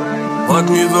voorbereid. Wat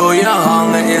nu wil je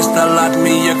hangen is te laat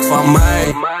miek van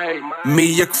mij.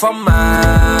 Miek van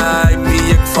mij,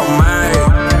 miek van mij.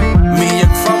 Miek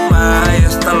van mij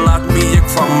is te laat miek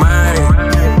van mij.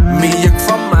 Miek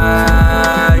van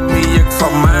mij, miek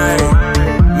van mij.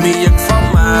 Miek van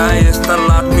mij is te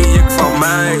laat miek van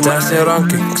mij. Thuis in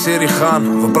ranking, ik serie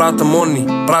gaan. We praten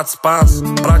money, praat Spaans,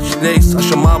 praat Chinees. Als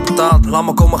je maar betaalt, laat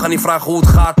me komen, ga niet vragen hoe het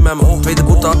gaat met me. Tweede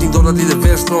boete had niet doordat hij er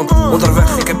weer stond.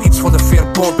 Onderweg, ik heb iets voor de 4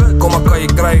 pond. Kom maar, kan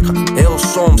je krijgen, heel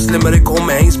soms. Slimmerikken om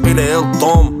me heen spelen heel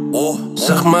dom.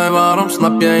 Zeg mij waarom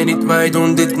snap jij niet, wij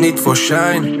doen dit niet voor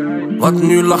shine. Want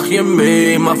nu lach je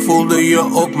mee, maar voelde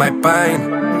je ook mijn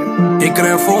pijn. Ik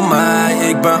ren voor mij,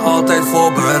 ik ben altijd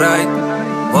voorbereid.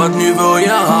 Wat nu wil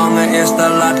je hangen is te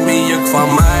laat miek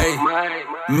van mij.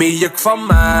 Miek van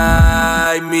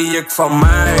mij, miek van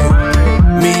mij.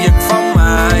 Miek van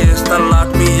mij is te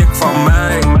laat miek van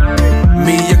mij.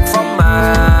 Miek van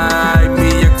mij,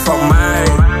 miek van mij.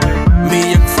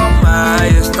 Miek van mij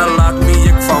is te laat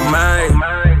miek van mij.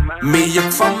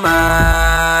 Miek van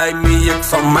mij, miek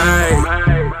van mij.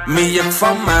 Miek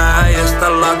van mij is te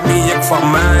laat miek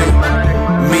van mij.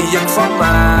 Miek van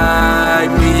mij,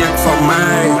 miek van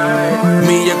mij.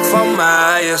 Miek van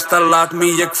mij is te laat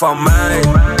miek van mij.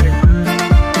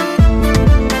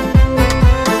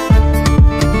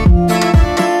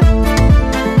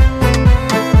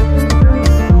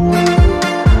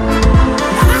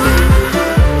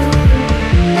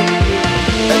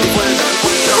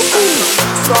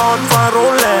 Sound van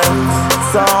Rolex,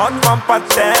 sound van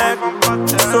Patek.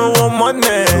 Zo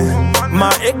money,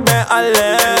 maar ik ben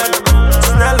alert.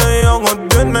 Snelle jongen,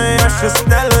 dunne jasje,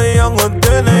 snelle jongen,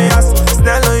 dunne jas.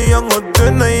 Snelle jongen,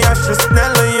 dunne jasje,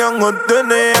 snelle jongen,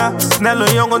 dunne jas.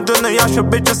 Snelle jongen, dunne jasje,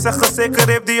 bitches zeggen zeker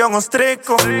heeft die jongen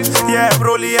streken. Jij hebt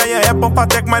rolie en je hebt een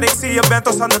Patek, maar ik zie je bent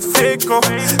ons aan het faken.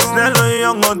 Snelle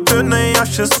jongen, dunne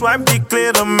jasje, swipe die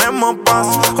kleren met mijn pas.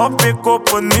 Hop ik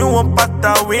op een nieuwe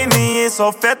pata, weet niet eens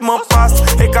of het me past.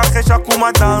 Ik kan geen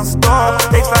Shakuma dan stop.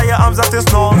 Ik sla je arms, dat is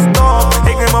non-stop.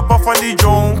 Ik neem een pap van die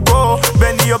jonko.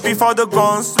 Ben die op die voor de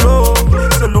gun slow.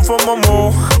 Ze loeven me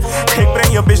moe. Ik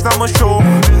breng je bitch naar mijn show.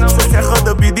 Ze zeggen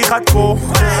de beat die gaat go.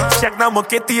 Check naar mijn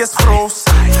kitty is groot.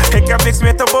 Ik heb niks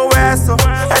meer te bewijzen.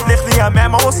 Het ligt niet aan mij,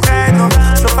 maar we schijnen.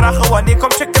 Ze vragen wanneer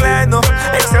komt je kleine.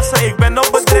 Ik zeg ze, ik ben op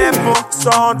bedrijven. Ze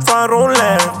houdt van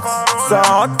Rolex. Ze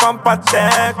houdt van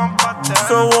Patek.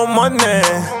 Ze wil money,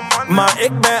 maar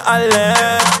ik ben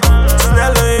alert.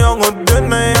 Snelle jongen,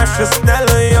 dunne jasje,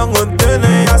 snelle jongen,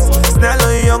 dunne jas.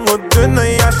 Snelle jongen,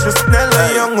 dunne jasje,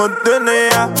 snelle jongen, dunne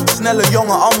jas. Snelle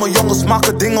jongen, al mijn jongens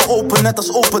maken dingen open net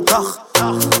als open dag.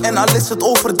 En al is het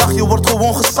overdag, je wordt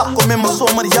gewoon gezakt. Kom in mijn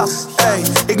zomerjas. Ey,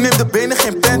 ik neem de benen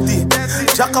geen panty.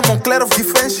 Jacka, Moncler of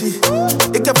Defensie.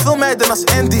 Ik heb veel meiden als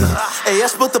Andy. Ey, jij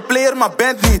speelt de player, maar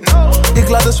bent niet. Ik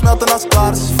laat het smelten als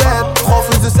kaars. Vet, golf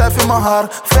is de cijf in mijn haar.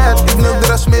 Vet, ik neem de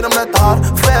rest meer met haar.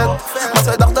 Vet, maar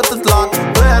zij dacht dat het laat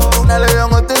werd. Snelle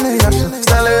jongen in een jasje.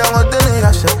 Snelle jongen in een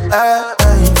jasje.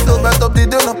 Ey, veel bed op die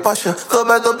dunne pasje. Veel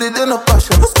bed op die dunne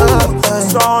pasje.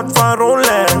 Ze houdt van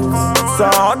Rolex, ze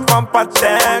houdt van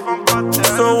Patek.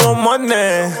 Ze wil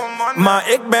money, maar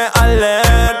ik ben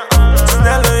alert.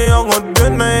 Snelle jongen,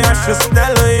 dunne jasje,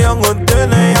 snelle jongen,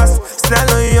 dunne jas.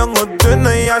 Snelle jongen,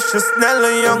 dunne jasje,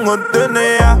 snelle jongen,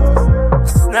 dunne jas.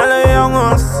 Snelle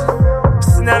jongens,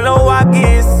 snelle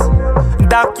waggies.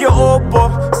 Dakje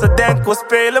open, ze denken we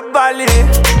spelen ballie.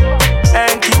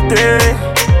 Enkele,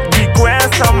 die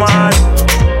Quensa man.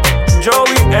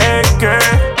 Joey Eke,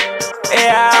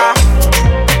 yeah.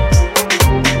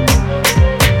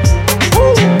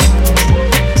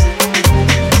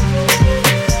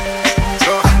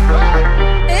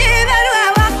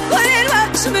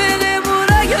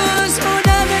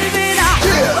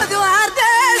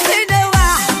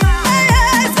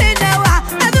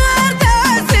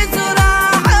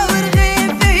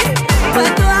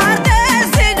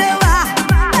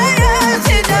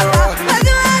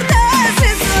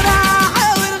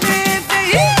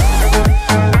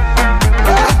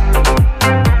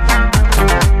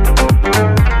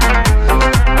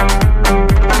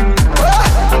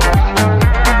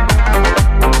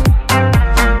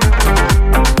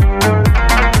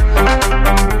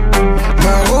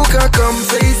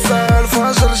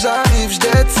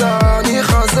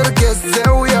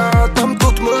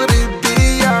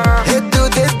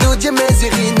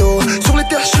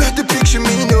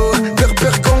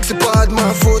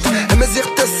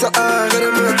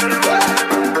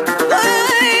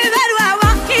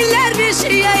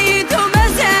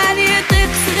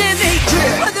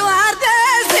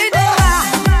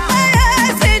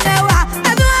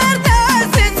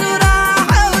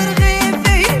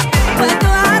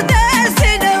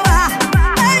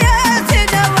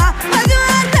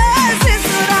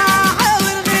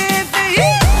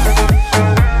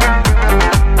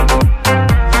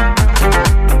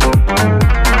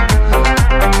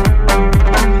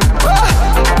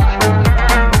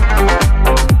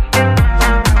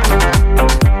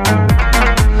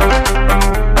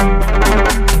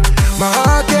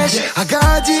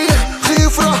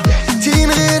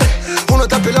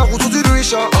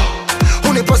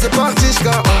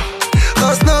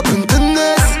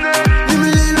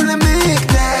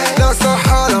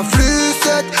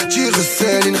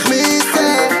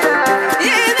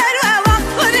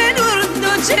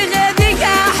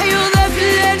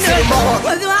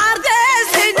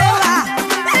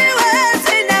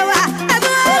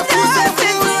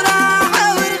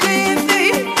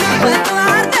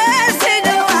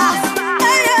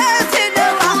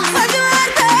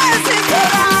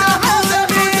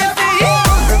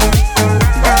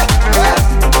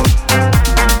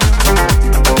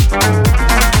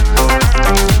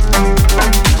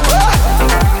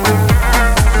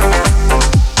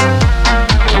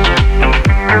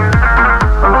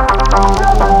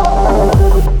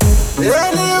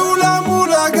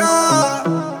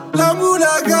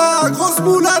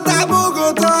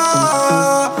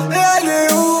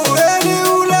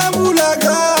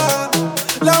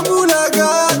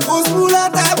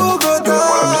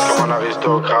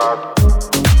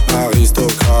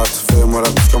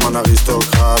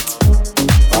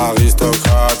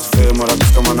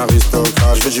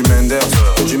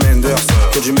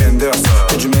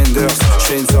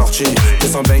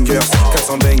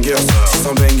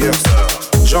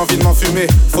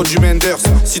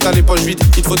 Si t'as les poches vides,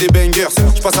 il te faut des bangers.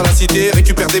 J'passe à la cité,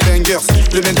 récupère des bangers.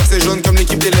 Le Menders est jaune comme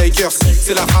l'équipe des Lakers.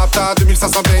 C'est la Rapta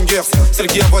 2500 bangers. Celle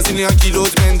qui avoisine les 1 kg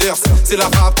de Menders. C'est la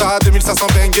Rapta 2500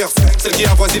 bangers. Celle qui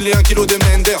avoisine les 1 kg de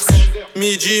Menders.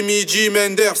 Midi,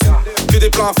 Menders. Que des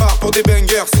plans phares pour des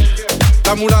bangers.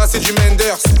 La moula c'est du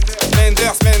Menders.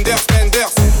 Menders.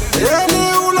 Elle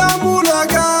est où la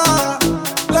moulaga?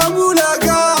 La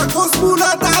moulaga, grosse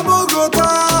moulade à Bogota.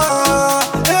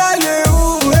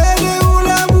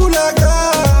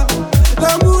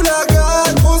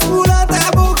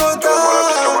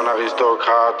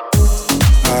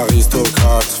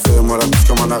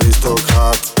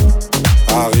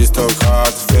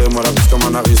 Aristocrate, fais-moi la bise comme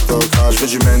un aristocrate. J'veux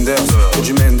du Menders, que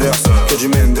du Menders, que du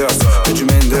Menders, que du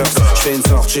Menders. J'fais une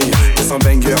sortie, 200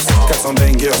 bangers, 400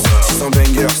 bangers, 600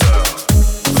 bangers.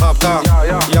 Rapta,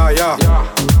 ya.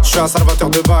 J'suis un salvateur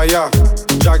de Bahia.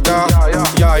 Jagda,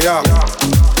 ya.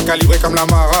 calibré comme la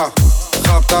Mara.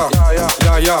 Rapta,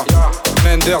 ya,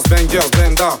 Menders, Bangers,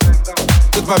 Benda.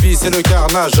 Toute ma vie c'est le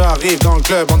carnage, j'arrive dans le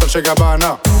club en Dolce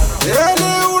Gabbana. Elle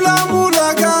est où la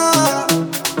moulaga?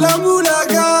 La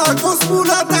moulaga, grosse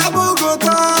moulade à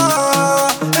Bogota.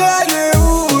 Elle est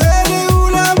où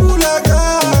la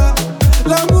moulaga?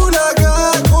 La moulaga,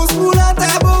 grosse moulade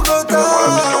à Bogota.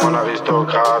 Fais-moi la bise comme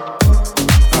un aristocrate.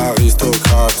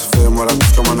 Aristocrate, fais-moi la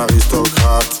bise comme un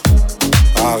aristocrate.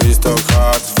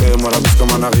 Aristocrate, fais-moi la bise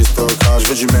comme un aristocrate.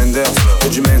 J'veux du Menders, que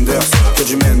du Menders, que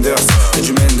du Menders, que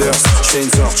du Menders. J'fais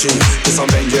une sortie, 200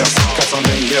 bangers, 400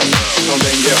 bangers, 100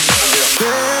 bangers.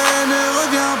 Ne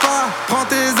reviens pas, prends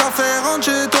tes affaires, rentre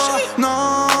chez toi.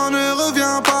 Non, ne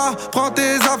reviens pas, prends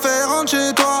tes affaires, rentre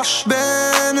chez toi.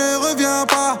 Ben, ne reviens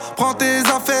pas, prends tes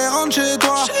affaires, rentre chez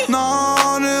toi.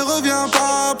 Non, ne reviens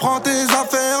pas, prends tes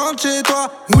affaires, rentre chez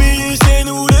toi. Oui, c'est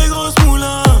nous les grosses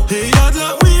moulins. Et y'a de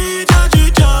la weed, y'a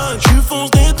du jazz. J'suis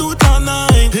foncé toute la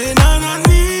night. Et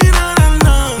nanani,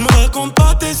 nanana. Me raconte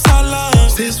pas tes salades.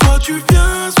 C'est soit tu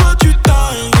viens, soit tu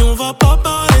tailles. Et on va pas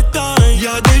parler taille.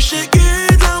 Y'a des shakes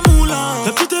et de la moulin.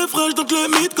 La petite est fraîche donc le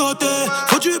mis de côté.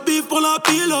 Faut du bif pour la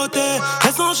piloter.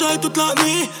 Elle s'enjaille toute la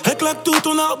nuit. Elle claque tout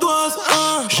ton ardoise.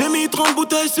 J'ai mis 30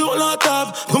 bouteilles sur la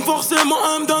table. Donc forcément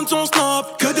elle me donne son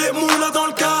snap. Que des moulins dans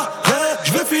le cas. Hey,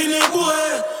 j'vais finir bourré.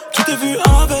 Tu t'es vu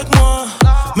avec moi,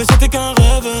 mais c'était qu'un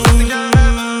rêve.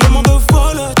 Tellement de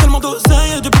folle, tellement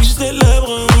d'oseille depuis que je suis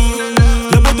célèbre.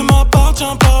 La boîte ne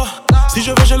m'appartient pas, si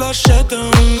je veux je l'achète.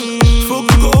 Faut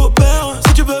que tu coopères,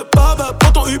 si tu veux pas, bah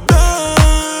prends ton Uber.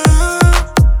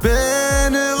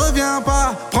 Ben, ne reviens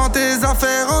pas, prends tes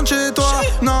affaires, rentre chez toi.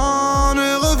 Non,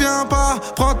 ne reviens pas,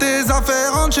 prends tes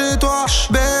affaires, rentre chez toi.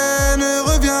 Ben, ne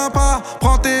reviens pas,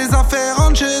 prends tes affaires,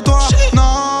 rentre chez toi.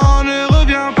 Non, ne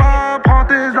reviens pas, prends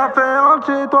tes affaires, rentre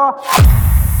chez toi.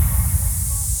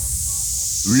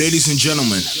 Ladies and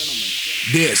gentlemen,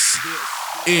 this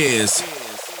is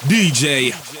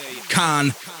DJ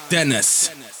Kaan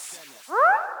Deniz.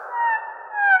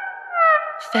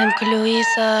 Femme que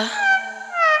Louisa.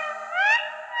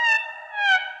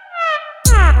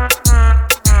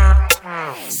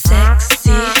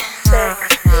 Sexy,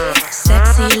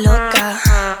 sexy loca.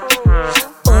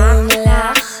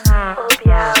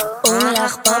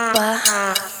 Omlaag papa.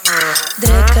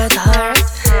 Druk het hard.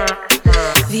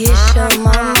 Wie is je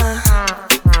mama?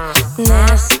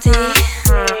 Nasty,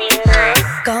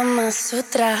 Kama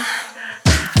Sutra.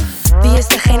 Wie is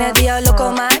degene die jou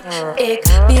loco maakt? Ik.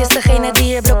 Wie is degene die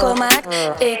je brokko maakt?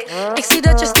 Ik zie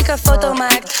dat je stiekem foto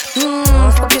maakt.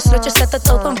 Fuck je slotje, zet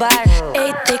het openbaar.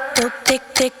 Ey, tik, tok, tik,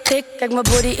 tik, tik. Kijk, mijn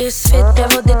body is fit, jij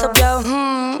wil dit op jou.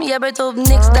 Jij bent op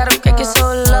niks, daarom kijk je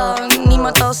zo lang.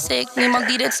 Niemand als ik, niemand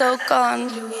die dit zo kan.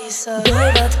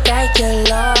 Boy, wat kijk je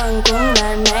lang. Kom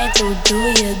naar mij toe, doe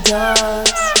je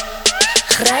dat.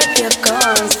 Grijp je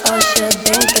kans als je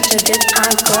denkt dat je dit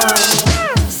aan kan.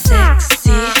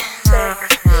 Sexy,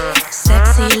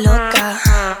 sexy loca.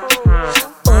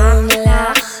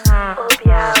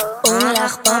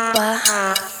 Omlaag papa.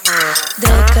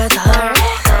 Druk het hard.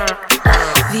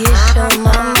 Wie is je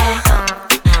mama?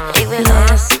 Ik wil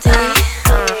nasty,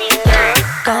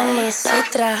 Kama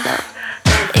Sutra.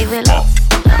 Ik wil op.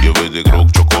 Je weet ik rook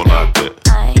chocolade.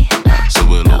 Ze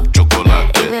wil ook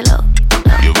chocolade.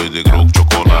 Je weet ik rook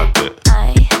chocolade.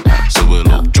 Ze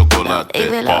wil ook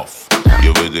chocolade. Paf.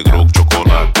 Je weet ik rook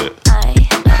chocolade.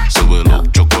 Ze wil ook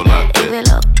chocolade.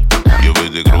 Je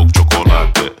weet ik rook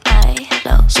chocolade.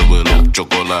 Ze wil ook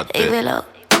chocolade. Ik wil ook.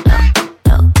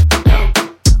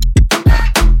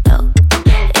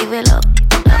 Ik wil ook.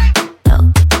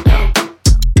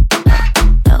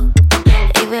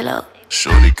 Ik wil ook.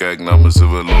 Shorty kijk naar me, ze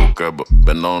wil ook hebben.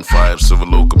 Ben on fire, ze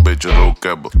wil ook een beetje rook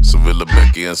hebben. Ze willen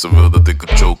Becky en ze wil dat ik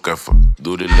het choke even.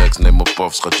 Doe relax, neem een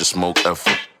puff, schat je smoke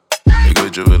even. Ik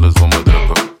weet je wil het van me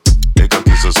drukken. Ik kan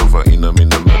kiezen zo van in de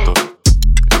metal.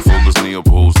 Ik focus niet op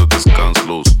hoes, dat is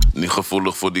kansloos. Niet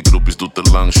gevoelig voor die groepjes, doe te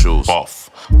lang shows. Paf,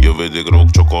 je weet ik rook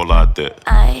chocolade.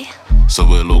 Ze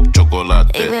wil ook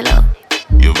chocolade. Ik wil ook.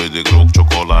 Je weet ik rook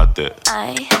chocolade.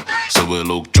 Ze wil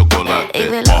ook chocolade. Ik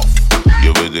wil Paf,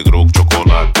 je weet ik rook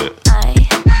chocolade.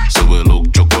 Ze wil ook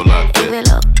chocolade. Ik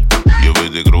wil ook. Je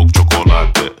weet ik rook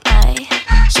chocolade.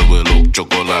 Ze wil ook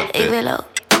chocolade. Ik wil ook.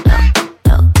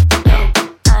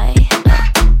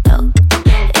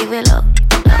 Ik wil ook.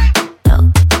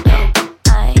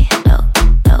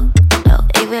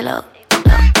 Ik wil ook. Ik wil ook.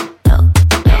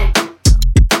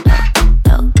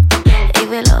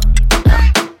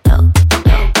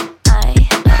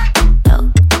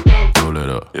 Roll it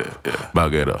up, yeah, yeah.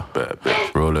 Back it up, bad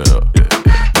bitch. Roll it up, yeah,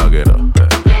 yeah. Back it up,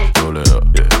 bad bitch. Roll it up,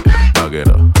 yeah, yeah. Back it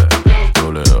up, bad bitch.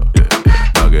 Roll it up, yeah,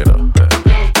 yeah. Back it up, bad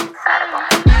bitch.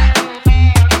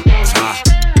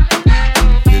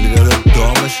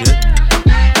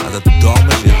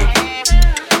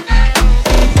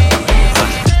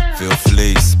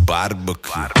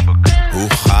 barbecue. Hoe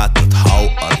gaat het, how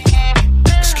are you?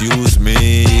 Excuse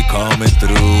me, coming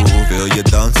through. Wil je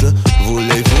dansen?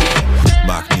 Voulez-vous?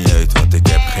 Maakt niet uit, want ik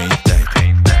heb geen tijd.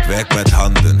 Werk met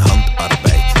handen,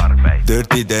 handarbeid.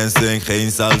 Dirty dancing,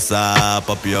 geen salsa.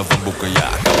 Papier van boeken, ja,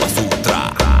 Kama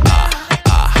Sutra.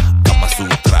 Kama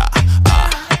Sutra.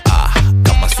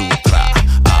 Kama Sutra.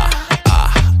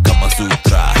 Kama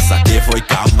Sutra. Sake foi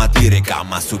Kama, tire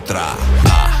Kama Sutra.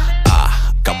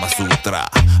 Kama Sutra.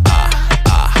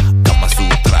 Kama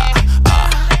Sutra.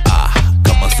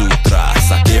 Kama Sutra.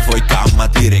 Sake foi Kama,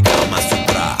 tire Kama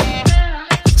Sutra.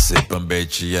 Sip een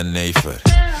beetje jenever.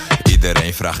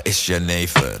 Iedereen vraagt, is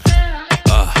jenever?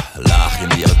 Laag in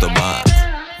die automaat.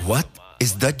 Wat?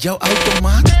 Is dat jouw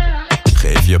automaat?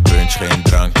 Geef je punch, geen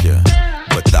drankje.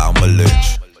 Betaal mijn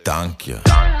lunch, dank je.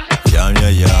 Jam, ja,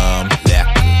 jam,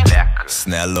 lekker.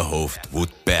 Snelle hoofd,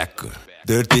 woodpecker.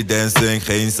 Dirty dancing,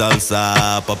 geen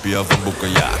salsa. Papier van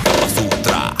boeken, ja, Kama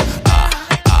Sutra.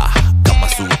 Kama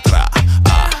Sutra.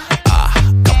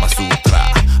 Kama Sutra.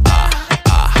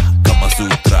 Kama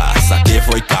Sutra. Sake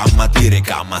foi Kama, tire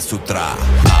Kama Sutra.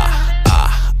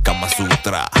 Kama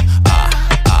Sutra.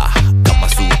 Kama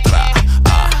Sutra.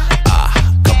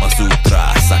 Kama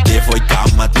Sutra. Sake foi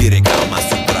Kama, tire Kama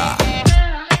Sutra.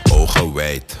 Ogen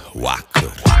wijd,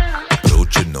 wakker.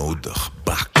 Broodje nodig,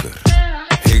 bakker.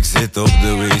 Ik zit op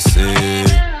de wc.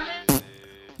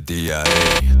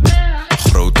 Diarree.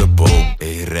 Grote boom,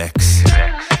 erectie.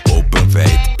 Open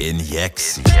wijd,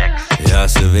 injectie. Ja,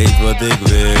 ze weet wat ik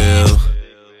wil.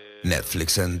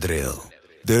 Netflix en drill.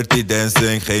 Dirty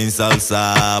dancing, geen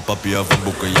salsa. Papier van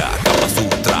boeken, ja, Kama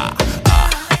Sutra.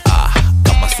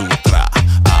 Kama Sutra.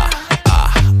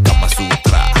 Kama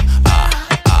Sutra.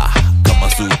 Kama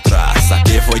Sutra.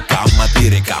 Sake foi Kama,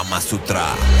 tire Kama Sutra.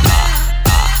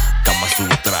 Kama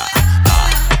Sutra.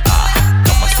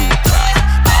 Kama Sutra.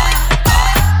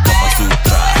 Kama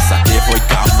Sutra. Sake foi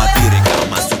Kama, tire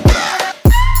Kama Sutra.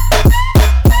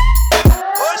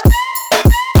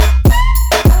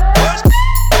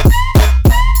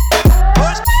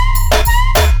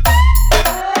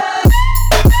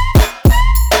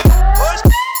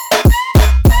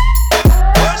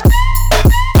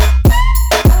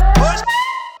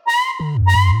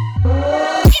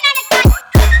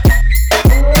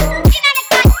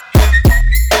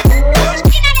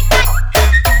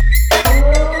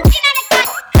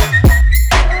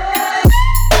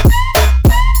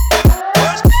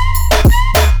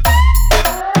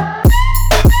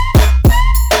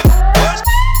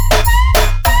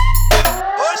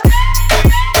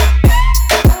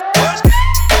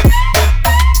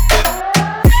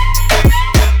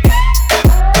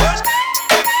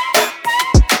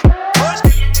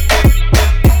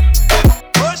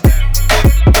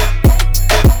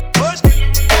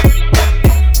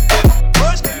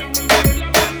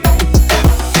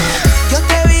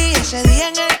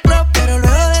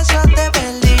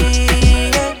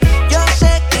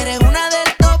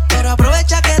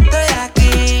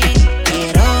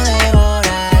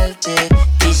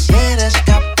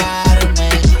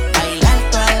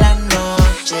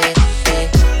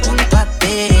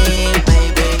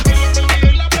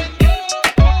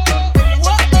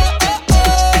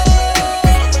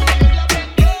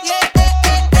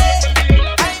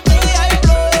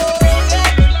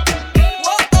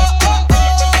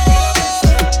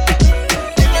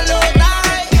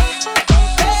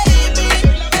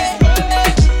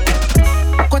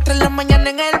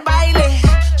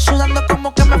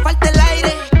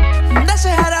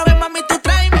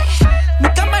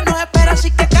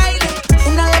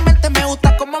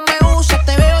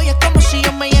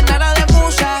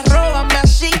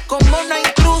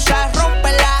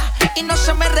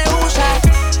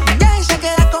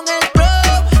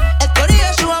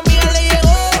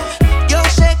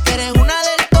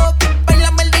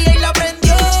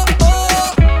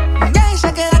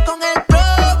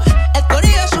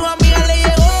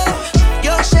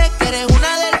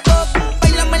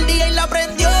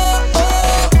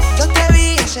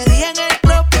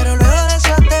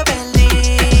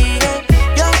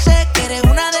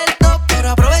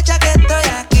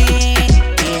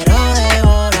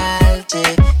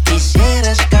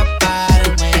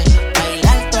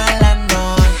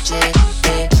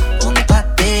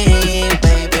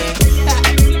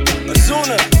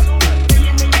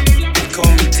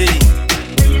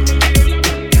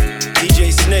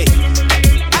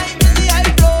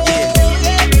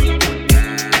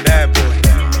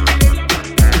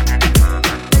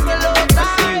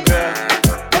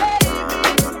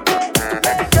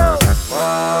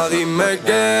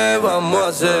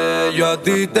 Yo a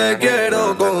ti te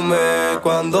quiero comer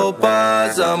cuando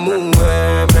pasa pasa,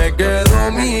 mujer? Me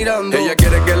quedo mirando. Ella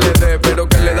quiere que le dé, pero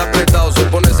que le da apretado. Se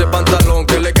pone ese pantalón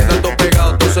que le queda todo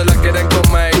pegado. Todos se la quieren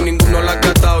comer y ninguno la ha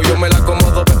catado. Yo me la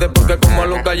como 2 veces porque como a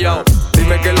lo callado.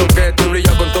 Dime que lo que tú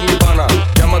brillas con todo mi pana.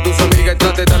 Llama a tus amigas y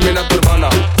trate también a tu hermana.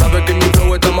 Sabes que mi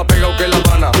flow está más pegado que La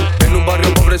Habana. En un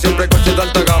barrio pobre siempre hay coches de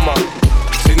alta gama.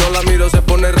 Si no la miro se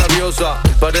pone rabiosa.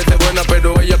 Parece buena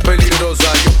pero ella es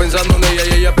peligrosa. Yo pensando en ella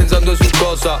y ella pensando en sus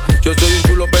cosas. Yo soy un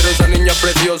chulo pero esa niña es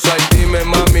preciosa. Y dime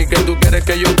mami que tú quieres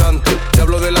que yo cante. Te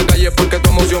hablo de la calle porque tu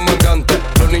emoción me encanta.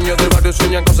 Los niños del barrio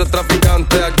sueñan con ser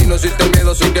traficantes. Aquí no existe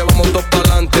miedo así que vamos todos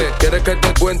pa'lante. ¿Quieres que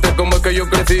te cuente cómo es que yo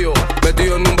crecí?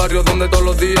 Metido en un barrio donde todos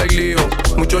los días hay lío.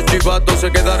 Muchos chivatos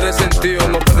se quedan resentidos.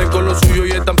 No pueden con lo suyo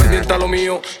y están pendientes a lo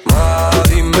mío.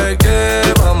 Dime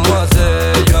qué vamos a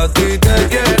hacer. Yo a ti te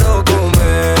quiero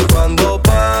comer. Cuando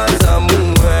pasa,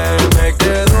 mujer, me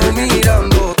quedo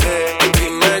mirándote.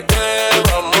 Dime qué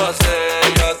vamos a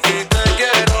hacer. Yo a ti te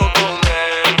quiero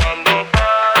comer. Cuando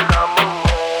pasa,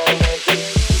 mujer.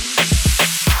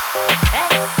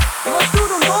 Je was toen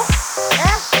nog,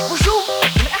 hè? Boezoem,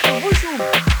 je bent echt een boezoem.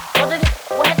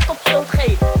 Wat het topstoot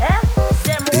geeft, hè?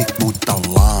 Ik moet dan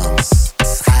langs,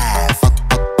 schijf,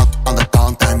 aan de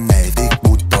kant en nee, ik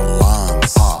moet dan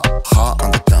langs. Ga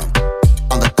aan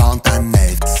de kant en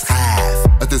nee, schijf.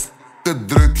 Het is te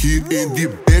druk hier in die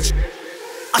bitch.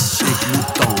 Ik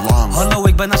moet dan langs. Hallo,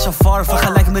 ik ben Ashafar.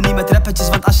 Vergelijk me niet met rappertjes,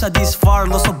 want Asha die is far.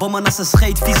 Los op bommen als een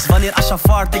scheet, vies wanneer Asha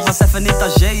vaart. Ik was even niet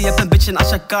Tajé, je hebt een beetje een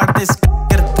Asha kaart. Is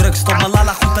druk, stop mijn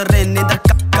lala goed erin in de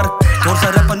kakker. Hoor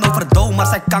ze rappen over dough, maar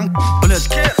zij kan blut.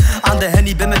 Aan de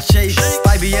henny ben met Chase,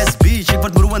 IBS Beach. Ik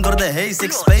word broeien door de haze,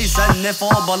 ik space en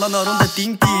nevel ballen rond de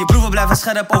 10. Broer, we blijven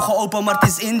scherp, ogen open, maar het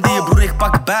is indie. Broer, ik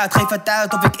pak buit, geef het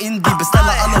uit of ik indie.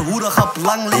 Bestellen alle hoeren, grap,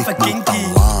 lang leven kinky.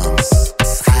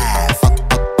 Schijf,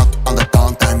 aan de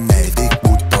kant en nee, ik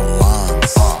moet dan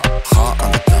langs. Ga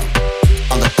aan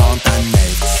de kant en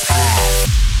nee, schijf.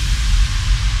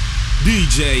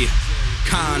 DJ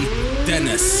Kaan,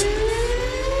 Deniz.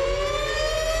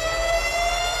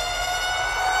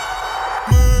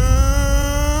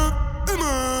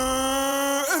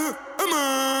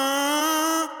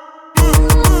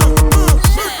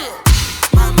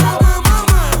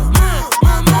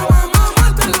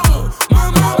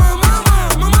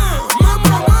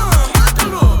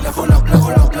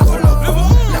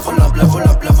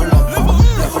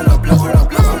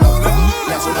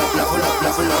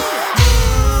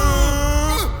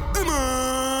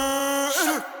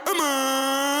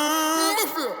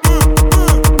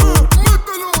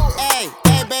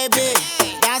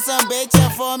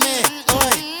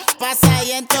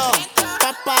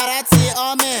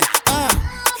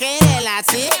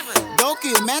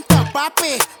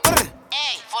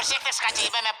 Voorzichtig schatje, je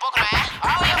bent met pokra, hè?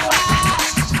 Hou je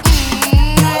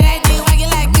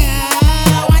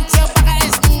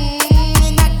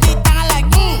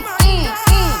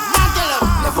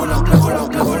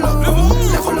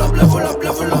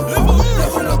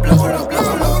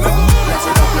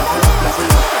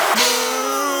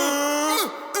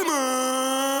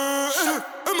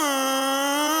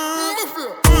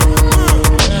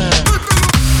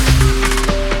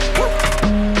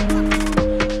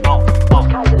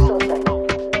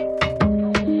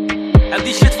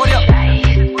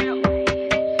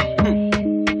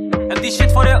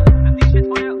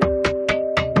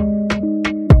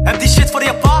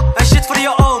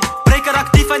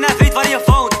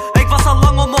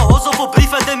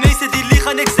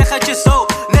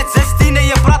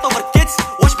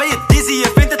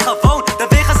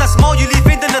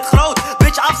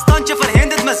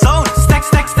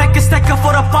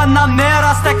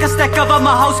stekken, want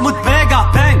mijn house moet mega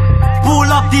bang.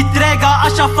 Pull up die trigger,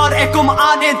 Ashafar, ik kom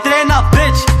aan in trainer,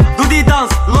 bitch. Doe die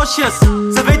dans, losjes,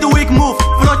 ze weet hoe ik move,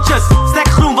 vlotjes. Stek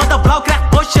groen, want de blauw krijgt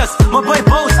bosjes. Mijn boy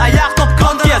boos, hij jaagt op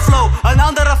klokjes. Flow, een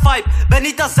andere vibe, ben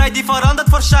niet als zij, die verandert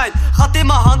voor shine. Gat in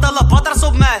mijn hand, alle badras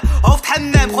op mij. Hoofd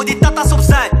hemmem, gooi die tatas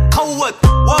opzij. Gauw het,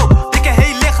 wow, dikke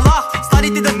heel licht laag. Sta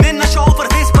niet in de min als je over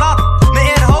winst praat. Mijn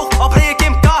eer hoog, al breng ik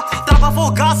hem ka. Trappen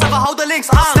vol gas en we houden links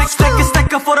aan.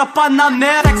 Stekken voor een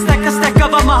Panamera. Stekken,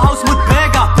 want mijn house moet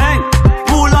mega bang.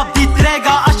 Pull up die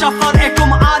trigger, Ashafar, ik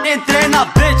kom aan in trainer,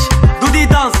 bitch. Doe die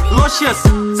dans, losjes,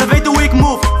 ze weet hoe ik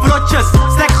move, vlotjes.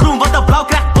 Stek groen, want de blauw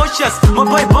krijgt bosjes. Mijn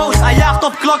boy boos, hij jaagt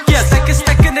op klokjes.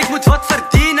 Stekken, ik moet wat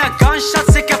verdienen.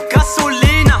 Gunshots, ik heb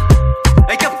gasolina.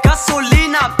 Ik heb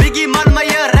gasolina, Biggie man, maar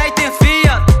je rijdt in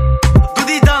Fiat. Doe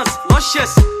die dans,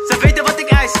 losjes, ze weten wat ik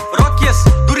eis, rokjes.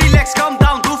 Doe relax, calm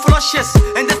down, doe flosjes.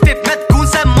 En de tip met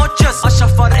goons en motjes.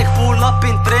 Ashafar, ik pull up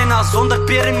in trainer, zonder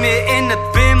peren meer in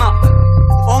het bema.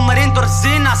 Om erin door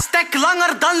Zena, stek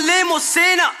langer dan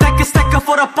Lemosena. Stekken voor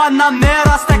voor een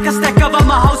Panamera. Stekken, want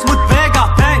mijn house moet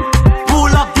vega. Bang,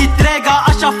 pull up die trigger.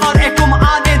 Ashafar, ik kom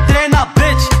aan in trainer,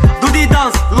 bitch. Doe die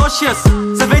dans, losjes.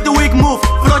 Ze weten hoe ik move,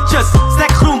 vlotjes.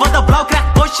 Stek groen, want de blauw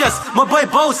krijgt bosjes. Mijn boy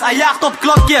boos, hij jaagt op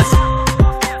klokjes.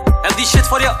 Heb die shit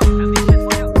voor je.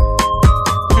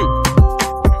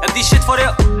 Heb die shit voor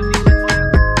je.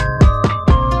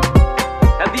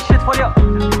 Heb die shit voor je.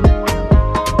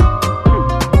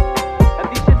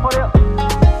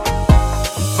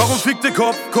 Warum fickt der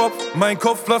Kopf? Mein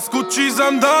Kopfplatz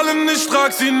Gucci-Sandalen, ich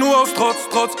trag sie nur aus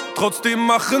Trotz. Trotzdem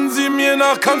machen sie mir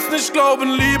nach, kann's nicht glauben,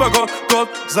 lieber Gott.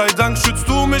 Sei Dank schützt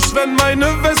du mich, wenn meine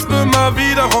Wespe mal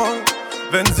wieder rollt.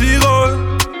 Wenn sie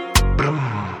rollt,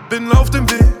 bin auf dem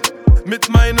Weg. Mit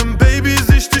meinem Baby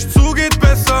sichtig zu, geht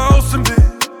besser aus dem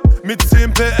Weg. Mit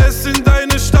 10 PS in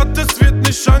deine Stadt, es wird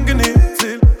nicht angenehm.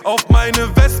 Zähl auf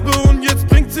meine Wespe und jetzt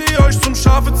bringt sie euch zum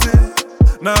scharfe Zähl.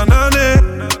 Na, ne.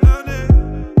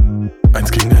 1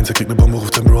 gegen 1, er kriegt ne Bombe,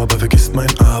 ruft ein Bro, aber vergisst mein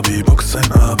Abi. Box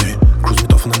sein Abi, cruise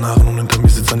mit offenen Haaren und hinter mir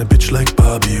sitzt eine Bitch like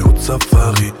Barbie. Hut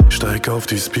Safari, steig auf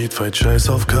die Speedfight, scheiß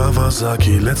auf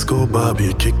Kawasaki. Let's go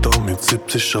Barbie, Kickdown mit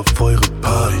 70 auf eure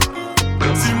Party.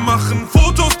 Sie machen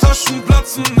Fotos, Taschen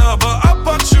platzen, aber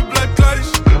Apache bleibt gleich.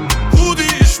 Rudi,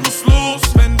 ich muss los,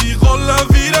 wenn die Roller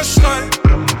wieder schreien.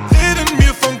 Reden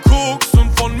mir von Koks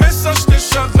und von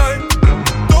Messerstecherei.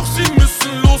 Doch sie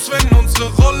müssen los, wenn unsere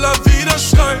Roller wieder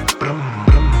schreien.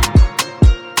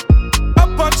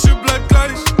 Apache bleibt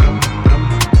gleich.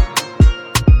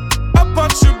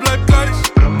 Apache bleibt gleich.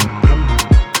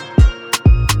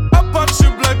 Apache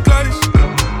bleibt gleich.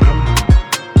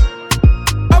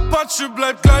 Apache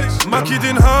bleibt gleich. Maki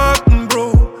den harten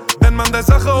Bro. Wenn man der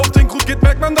Sache auf den Grund geht,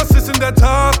 merkt man, das ist in der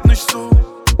Tat nicht so.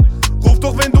 Ruf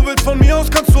doch, wenn du willst, von mir aus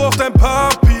kannst du auch dein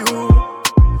Papi holen.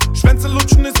 Schwänze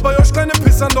lutschen ist bei euch kleine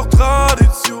Pissern doch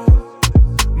Tradition.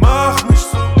 Mach nicht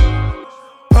so.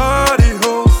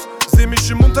 Partyhost. Seh mich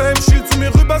im Unterhemd, schiel zu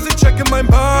mir rüber, sie checke mein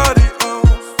Body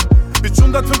aus. Bitch,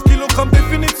 105 Kilogramm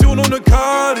Definition ohne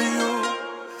Cardio.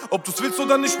 Ob du's willst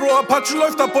oder nicht, Bro, Apache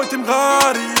läuft ab heute im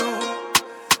Radio.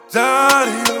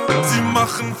 Dario. Sie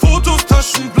machen Fotos,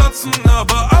 Taschen platzen,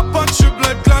 aber Apache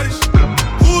bleibt gleich.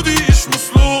 Rudi, ich muss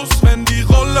los, wenn die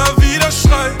Roller wieder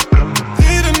schreien.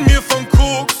 Reden mir von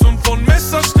Koks und von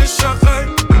Messerstecherei.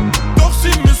 Doch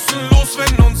sie müssen los,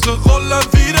 wenn unsere Roller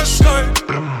wieder schreien.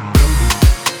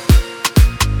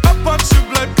 Apache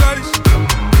bleibt gleich.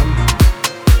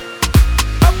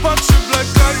 Apache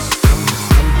bleibt gleich.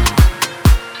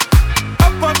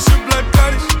 Apache bleibt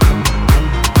gleich.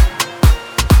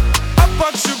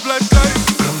 Apache bleibt gleich.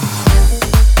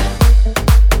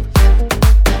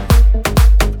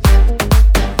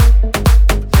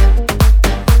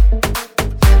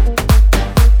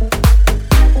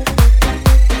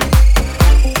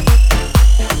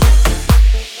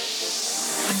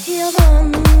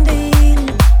 Yalan değil,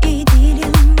 iyi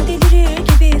değilim. Delirir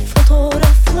gibi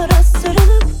fotoğraflara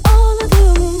sarılıp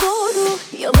ağladım, doğru.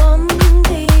 Yalan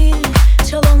değil,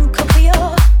 çalan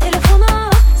kapıya, telefona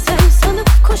sen sanıp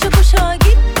koşa koşa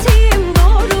gittim,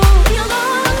 doğru.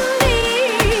 Yalan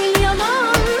değil,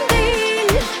 yalan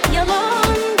değil,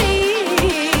 yalan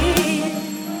değil.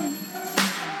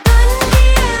 Dön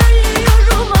diye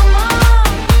ölüyorum ama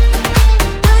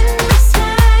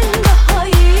dönmesen daha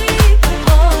iyi.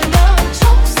 Hala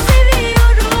çok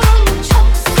seviyorum,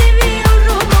 çok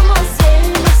seviyorum ama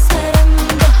sevmesem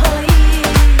daha iyi.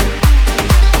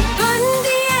 Dön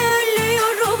diye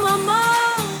ölüyorum ama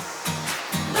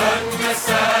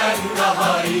dönmesen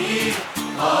daha iyi.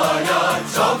 Hala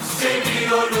çok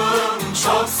seviyorum,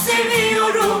 çok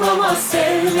seviyorum ama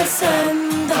sevmesem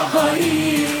daha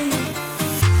iyi.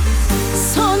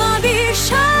 Sana bir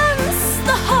şans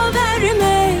daha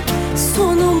vermek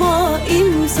sonuma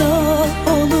imza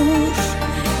olur.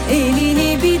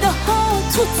 Elini bir daha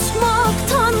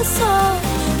tutmaktansa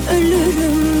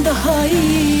ölürüm daha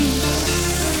iyi.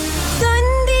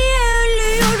 Dön diye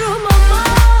ölüyorum ama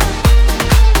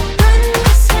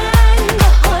dönmesen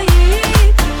daha iyi.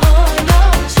 Hala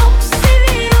çok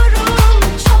seviyorum,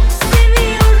 çok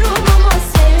seviyorum ama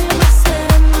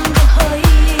sevmesem daha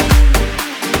iyi.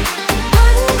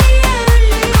 Dön diye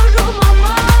ölüyorum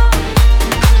ama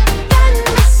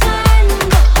dönmesen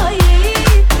daha iyi.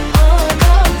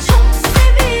 Hala çok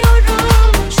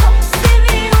seviyorum, çok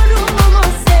seviyorum ama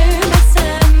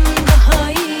sevmesem daha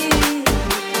iyi.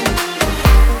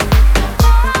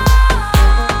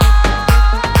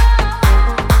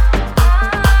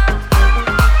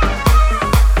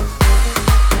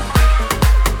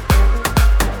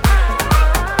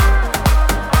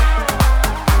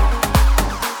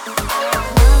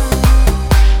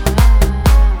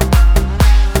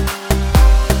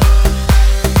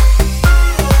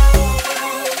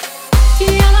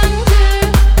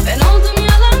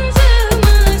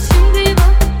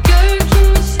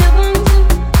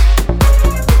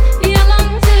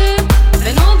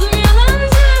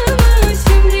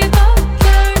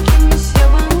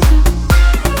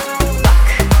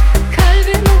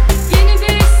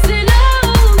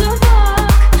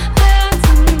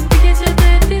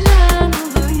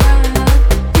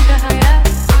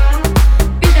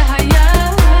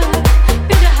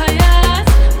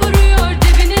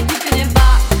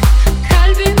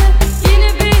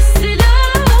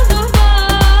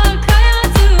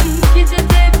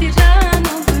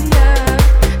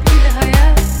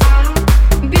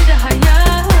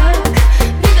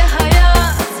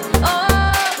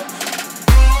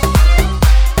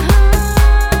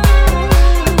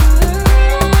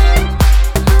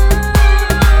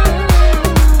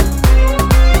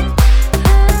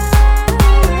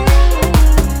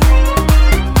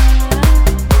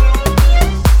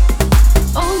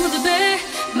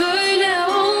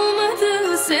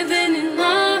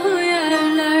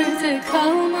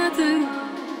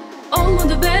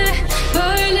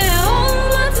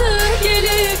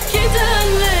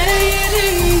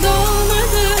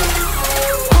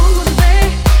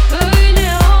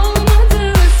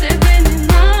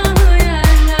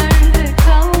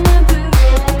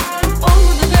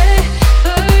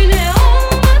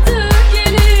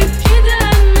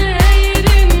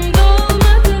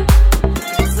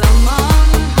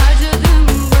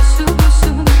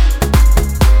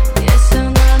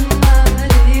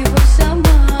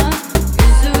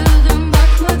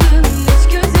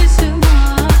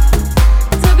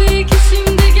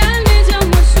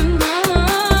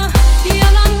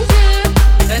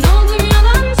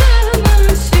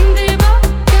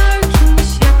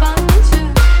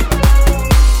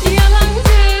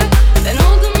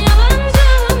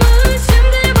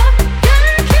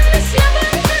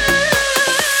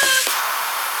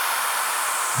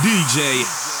 DJ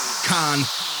Kaan,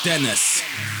 Deniz.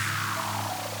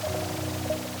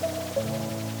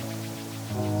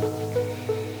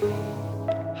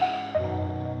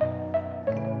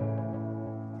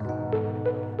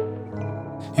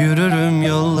 Yürürüm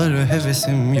yolları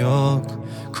hevesim yok,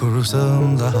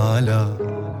 kursağımda hala.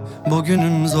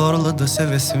 Bugünüm zorladı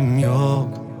sevesim yok,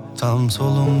 tam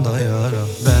solumda yara.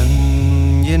 Ben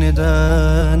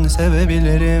yeniden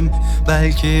sevebilirim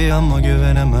belki ama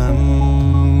güvenemem.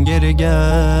 Geri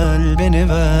gel beni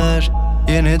ver,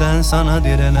 yeniden sana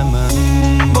direnemem.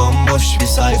 Bomboş bir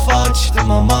sayfa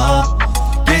açtım ama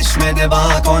geçmedi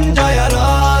bak onca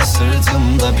yara.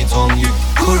 Sırtımda bir ton yük,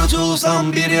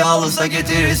 kurtulsam biri alsa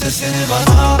getirirse seni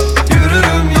bana.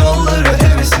 Yürürüm yolları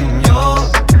hevesim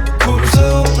yok,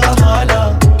 kursağımda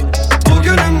hala.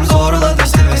 Bugünüm zorladı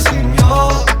sevesim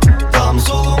yok, tam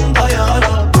solumda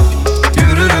yara.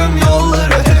 Yürürüm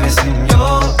yolları hevesim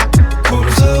yok,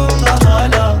 kursağımda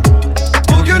hala.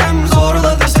 Bugünüm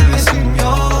zorladı sevesim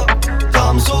yok,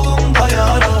 tam solumda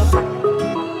yara.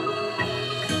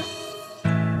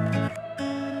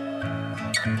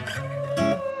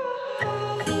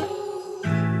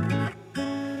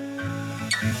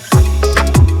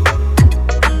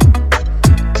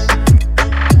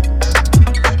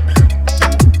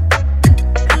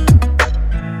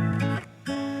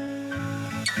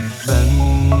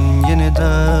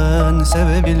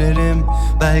 Sevebilirim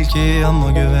belki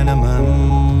ama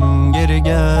güvenemem. Geri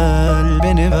gel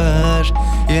beni ver,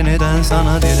 yeniden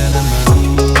sana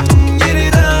direnemem.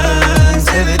 Yeniden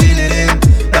sevebilirim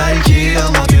belki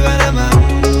ama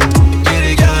güvenemem.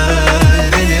 Geri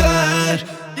gel beni ver,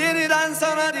 yeniden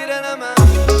sana direnemem.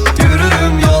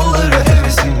 Yürürüm yolları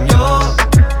hevesim yok,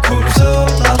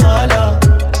 kursağımda hala.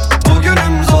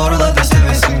 Bugünüm zorladı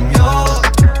sevesim yok,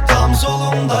 tam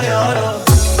solumda yara.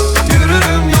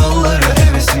 Yürürüm yolları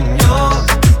hevesim yok,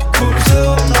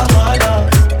 kursağımda hala.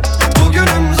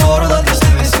 Bugünüm zorladı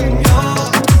sevesim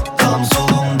yok, tam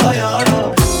solumda yara.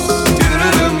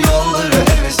 Yürürüm yolları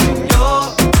hevesim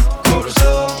yok,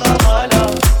 kursağımda hala.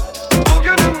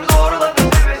 Bugünüm zorladı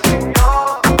sevesim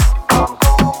yok, tam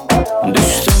solumda yara.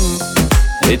 Düştüm,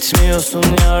 etmiyorsun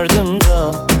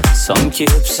yardımda, sanki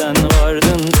hep sen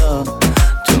vardın da.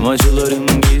 Tüm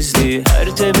acılarım gizli,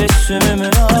 her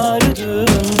tebessümümün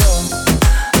ardında.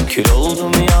 Kül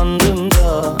oldum yandım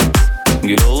da,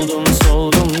 gül oldum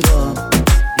soldum da.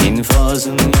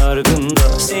 İnfazın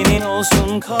yargında, senin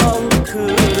olsun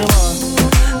kalkırma.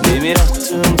 Demir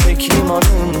attığım tek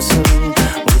limanımsın,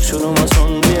 uçuruma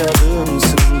son bir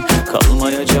adımsın.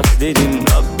 Kalmayacak dedim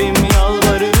Rabbim,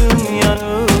 yalvarırım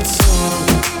yanılsın.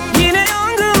 Yine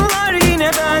yangınlar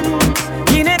yine ben,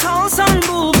 yine kalsan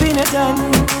bul bir neden.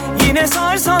 Yine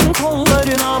sarsan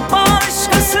kollarına,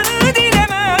 başkasını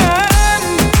dilemem.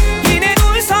 Yine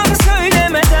duysan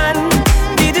söylemeden,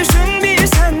 bir düşün bir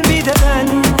sen bir de ben.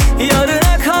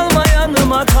 Yarına kalma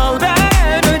yanıma kal,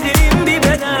 ben öderim bir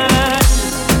bedel.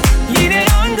 Yine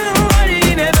yangınlar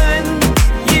yine ben,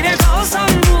 yine kalsan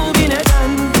bul bir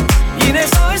neden. Yine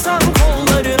sarsan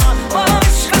kollarına,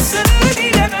 başkasını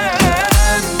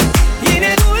dilemem.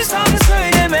 Yine duysan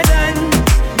söylemeden,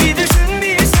 bir düşün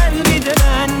bir sen bir de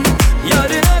ben.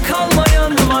 Yarına kalma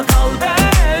yanıma kal,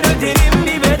 ben öderim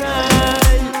bir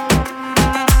bedel.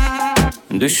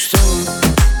 Düştüm,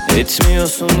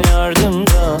 etmiyorsun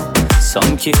yardımda,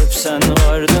 sanki hep sen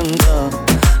vardın da.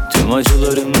 Tüm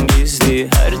acılarım gizli,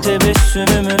 her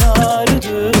tebessümümün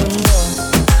ardında.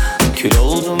 Kül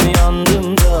oldum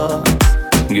yandım da,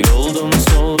 gül oldum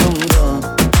soldum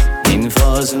da.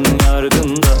 İnfazın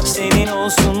yargında, senin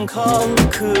olsun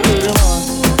kalkırma.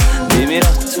 Demir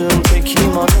attığım tek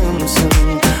limanımsın,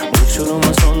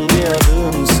 uçuruma son bir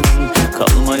adımsın.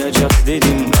 Kalmayacak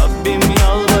dedim Rabbim,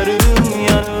 yalvarırım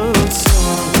yanılsın.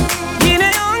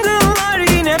 Yine yangınlar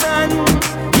yine ben,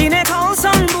 yine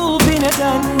kalsan bul bir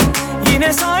neden.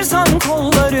 Yine sarsan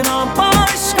kollarına,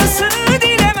 başkasını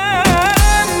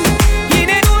dilemem.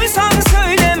 Yine duysan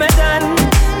söylemeden,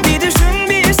 bir düşün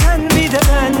bir sen bir de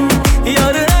ben.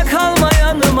 Yarına kalma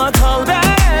yanıma kal,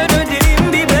 ben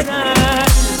öderim bir bedel.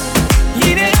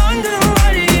 Yine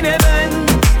yangınlar yine ben,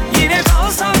 yine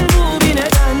kalsan bul bir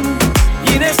neden.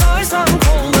 Yine sarsan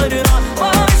kollarına,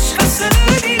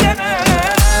 başkasını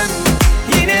dilemem.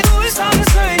 Yine duysan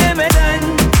söylemeden,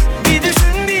 bir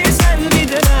düşün bir sen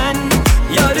bir de ben.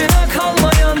 Yarına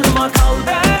kalma yanıma kal,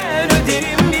 ben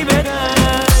öderim bir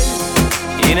bedel.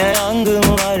 Yine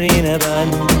yangınlar yine ben,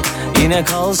 yine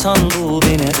kalsan bul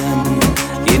bir neden.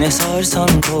 Yine sarsan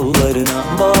kollarına,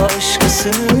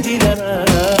 başkasını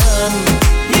dilemem.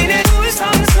 Yine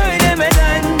duysan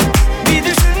söylemeden, bir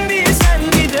düşün bir sen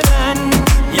bir de ben.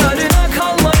 Yarına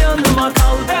kalma yanıma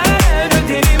kal, ben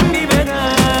öderim bir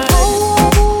bedel.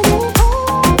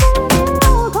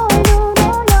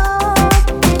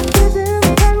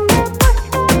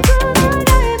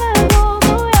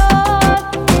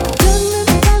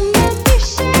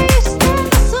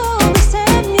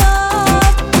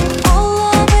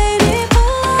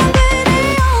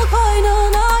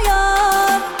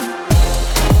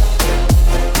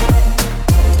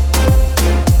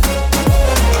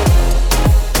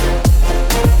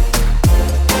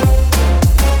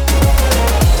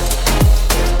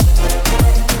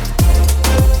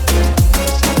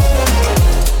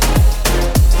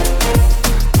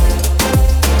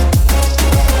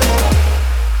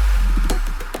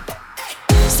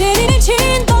 Senin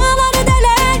için dağları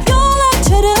deler, yol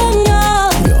açarım ya.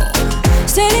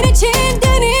 Senin için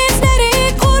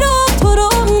denizleri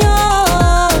kuruturum ya.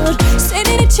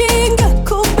 Senin için gök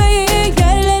kubbeyi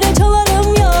yerlere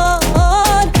çalarım ya.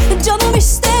 Canım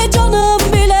iste canım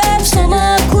bile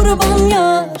sana kurban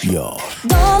ya.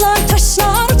 Dağlar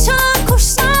taşlar uçar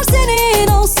kuşlar senin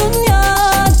olsun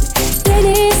ya.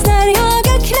 Denizler ya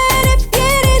gökler hep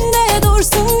yerinde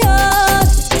dursun ya.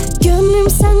 Gönlüm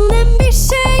senden bir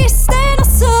şey iste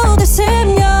nasıl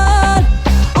desem ya.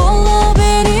 Allah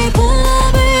beni pulla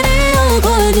beni al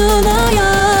koynuna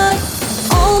yar.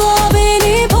 Allah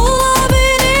beni pulla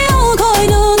beni al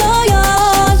koynuna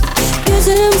yar.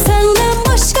 Gözüm senden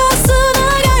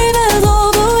başkasına gelmez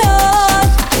oldu yar.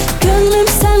 Gönlüm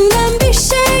senden bir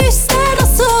şey iste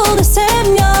nasıl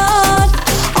desem yar.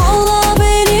 Allah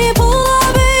beni pulla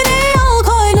beni al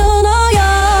koynuna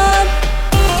yar.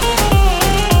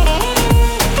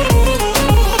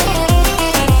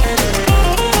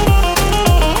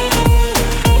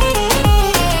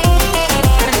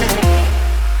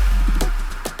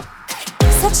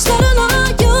 Saçlarına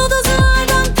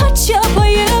yıldızlardan taç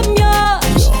yapayım ya.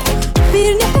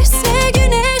 Bir nefesle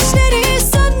güneşleri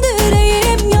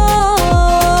söndüreyim ya.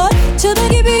 Canı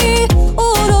gibi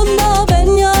uğrunda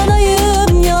ben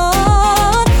yanayım ya.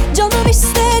 Canım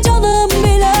iste canım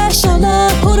bile sana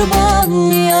kurban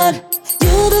yar.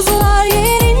 Yıldızlar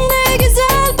yerinde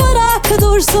güzel bırak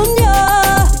dursun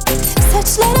ya.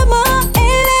 Saçlarıma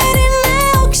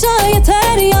ellerinle okşa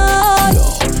yeter yar.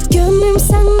 Gönlüm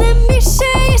senden bir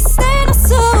şey iste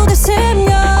nasıl desem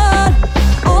yar.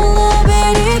 Allah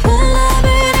beni pulla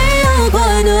beni al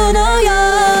koynuna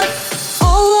yar.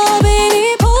 Allah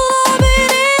beni pulla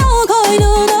beni al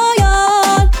koynuna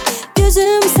yar.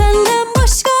 Gözüm senden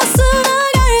başkasına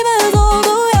gelmez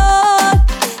oldu yar.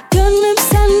 Gönlüm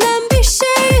senden bir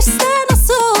şey iste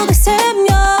nasıl desem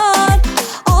yar.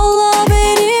 Allah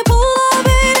beni pulla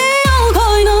beni al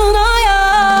koynuna yar.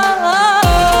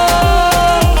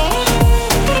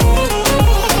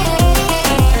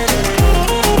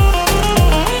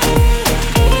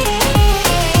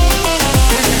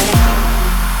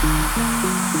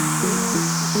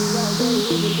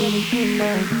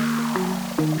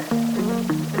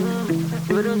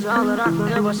 Görünce alır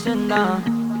aklını başından.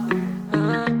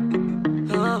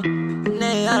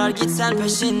 Ne yarar gitsen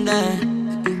peşinde.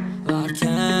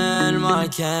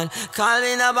 Varken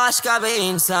kalbine başka bir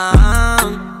insan.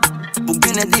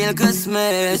 Bugüne değil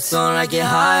kısmet, sonraki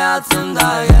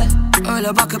hayatında gel.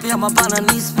 Öyle bakıp yapma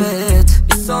bana nispet.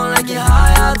 Bir sonraki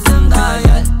hayatında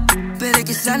gel.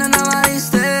 Belki senin ama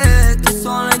istek. Bir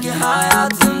sonraki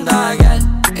hayatında gel.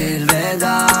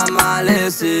 Elveda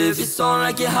maalesef. Bir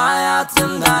sonraki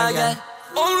hayatında gel.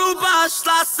 Onu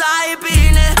başla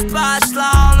sahibine,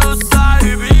 başla onu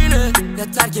sahibine.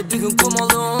 Yeter ki bir gün kum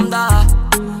olduğunda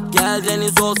gel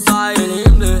deniz ol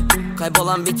sahilimde.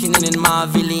 Kaybolan bikininin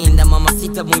maviliğinde,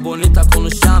 mamacita muy bonita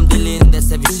konuşan dilinde.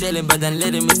 Sevişelim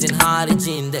bedenlerimizin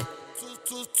haricinde.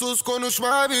 Sus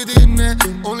konuşma bir dinle.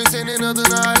 Onu senin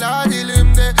adın hala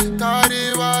dilimde.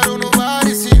 Tarihi var onu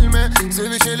bari silme.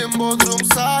 Sevişelim Bodrum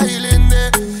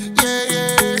sahilinde.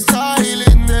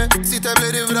 Sahilinde.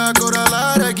 Sitemleri bırak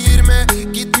oralara girme.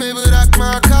 Gitme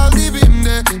bırakma kal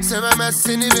dibimde. Sevemez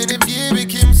seni benim gibi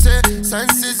kimse.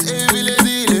 Sensiz ev bile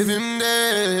değil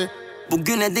evimde.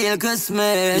 Bugüne değil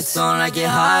kısmet, bir sonraki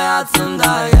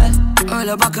hayatında gel.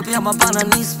 Öyle bakıp yapma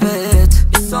bana nispet.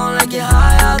 Bir sonraki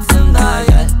hayatında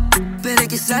gel.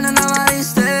 Belki senin ama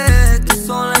istek. Bir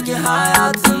sonraki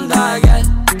hayatında gel.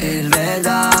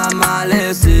 Elveda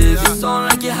maalesef. Bir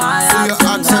sonraki hayatında Suyu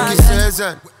at sanki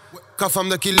Sezen.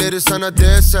 Kafamdakileri sana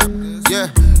desem. Yeah,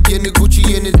 yeni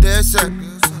Gucci yeni desen.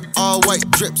 All white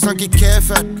drip sanki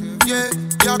kefen. Yeah,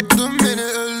 yaktın beni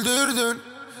öldürdün.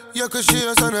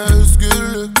 Yakışıyor sana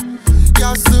özgürlük.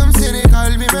 Yazdım seni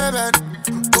kalbime ben.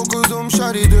 Okudum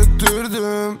şari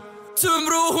döktürdüm.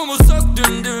 Tüm ruhumu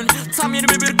söktün dün. Tam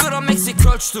 21 gram eksik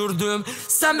ölçtürdüm.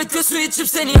 Sen bekliyorsun içim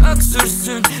seni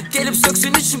öksürsün. Gelip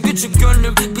söksün içim gücüm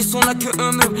gönlüm. Bir sonraki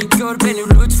ömrüm gör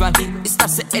beni lütfen.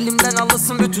 İsterse elimden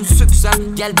alırsın bütün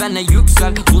süksen. Gel benle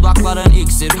yüksel dudakların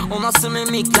iksir. O nasıl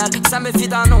mimikler. Sen bir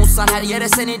fidan olsan her yere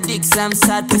seni diksem.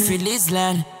 Serpi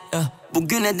filizlen.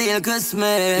 Bugüne değil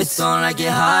kısmet, bir sonraki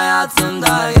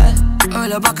hayatında gel.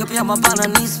 Öyle bakıp yapma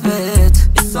bana nispet.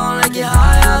 Bir sonraki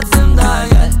hayatında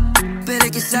gel.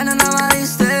 Belki senin ama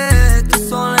istek. Bir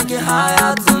sonraki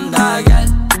hayatında gel.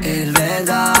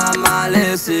 Elveda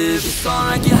maalesef. Bir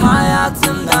sonraki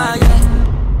hayatında gel.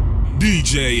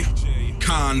 DJ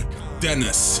Kaan,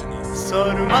 Deniz.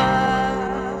 Sorma,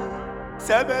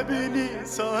 sebebini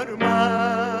sorma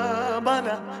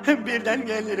bana. Birden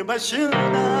gelir başına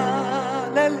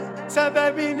neler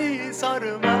sebebini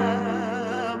sorma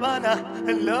bana.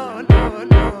 Lo lo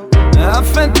lo.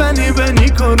 Affet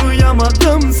beni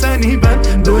koruyamadım seni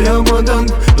ben doyamadım.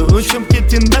 Uçup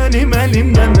gittin benim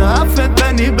elimden. Affet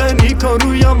beni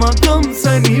koruyamadım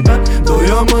seni ben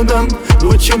doyamadım.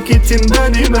 Uçup gittin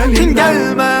benim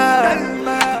elimden.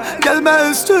 Gelme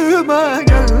üstüme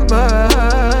gelme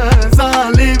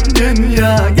zalim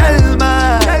dünya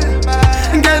gelme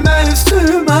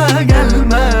üstüme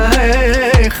gelme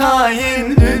ey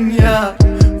hain dünya.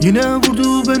 Yine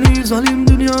vurdu beni zalim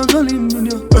dünya zalim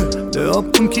dünya. Ne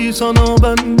yaptım ki sana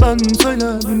ben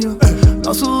söyle dünya.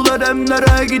 Nasıl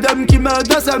edemlere gidem kime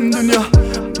desem dünya.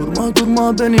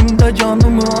 Durma benim de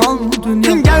canımı al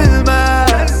dünya.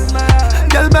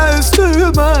 Gelme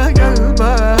üstüme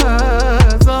gelme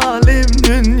zalim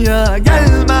dünya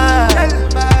gelme.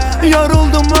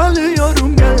 Yoruldum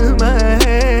ölüyorum gelme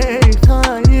hey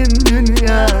hain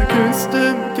dünya.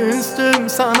 Küstüm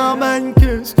sana ben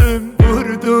küstüm.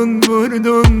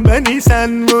 Vurdun beni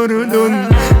sen vurdun.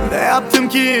 Ne yaptım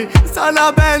ki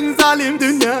sana ben zalim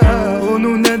dünya.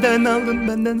 Onu neden aldın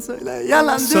benden söyle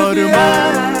yalan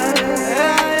dünya.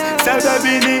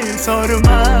 Sebebini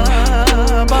sorma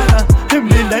bana.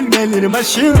 Birden gelir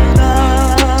başına.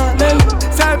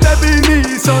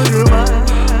 Sebebini sorma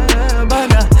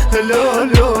bana.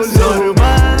 Lo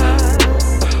sorma.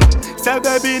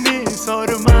 Sebebini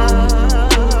sorma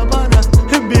bana.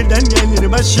 Birden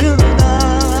gelir başına.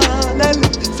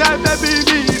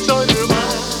 Sebebini sorma.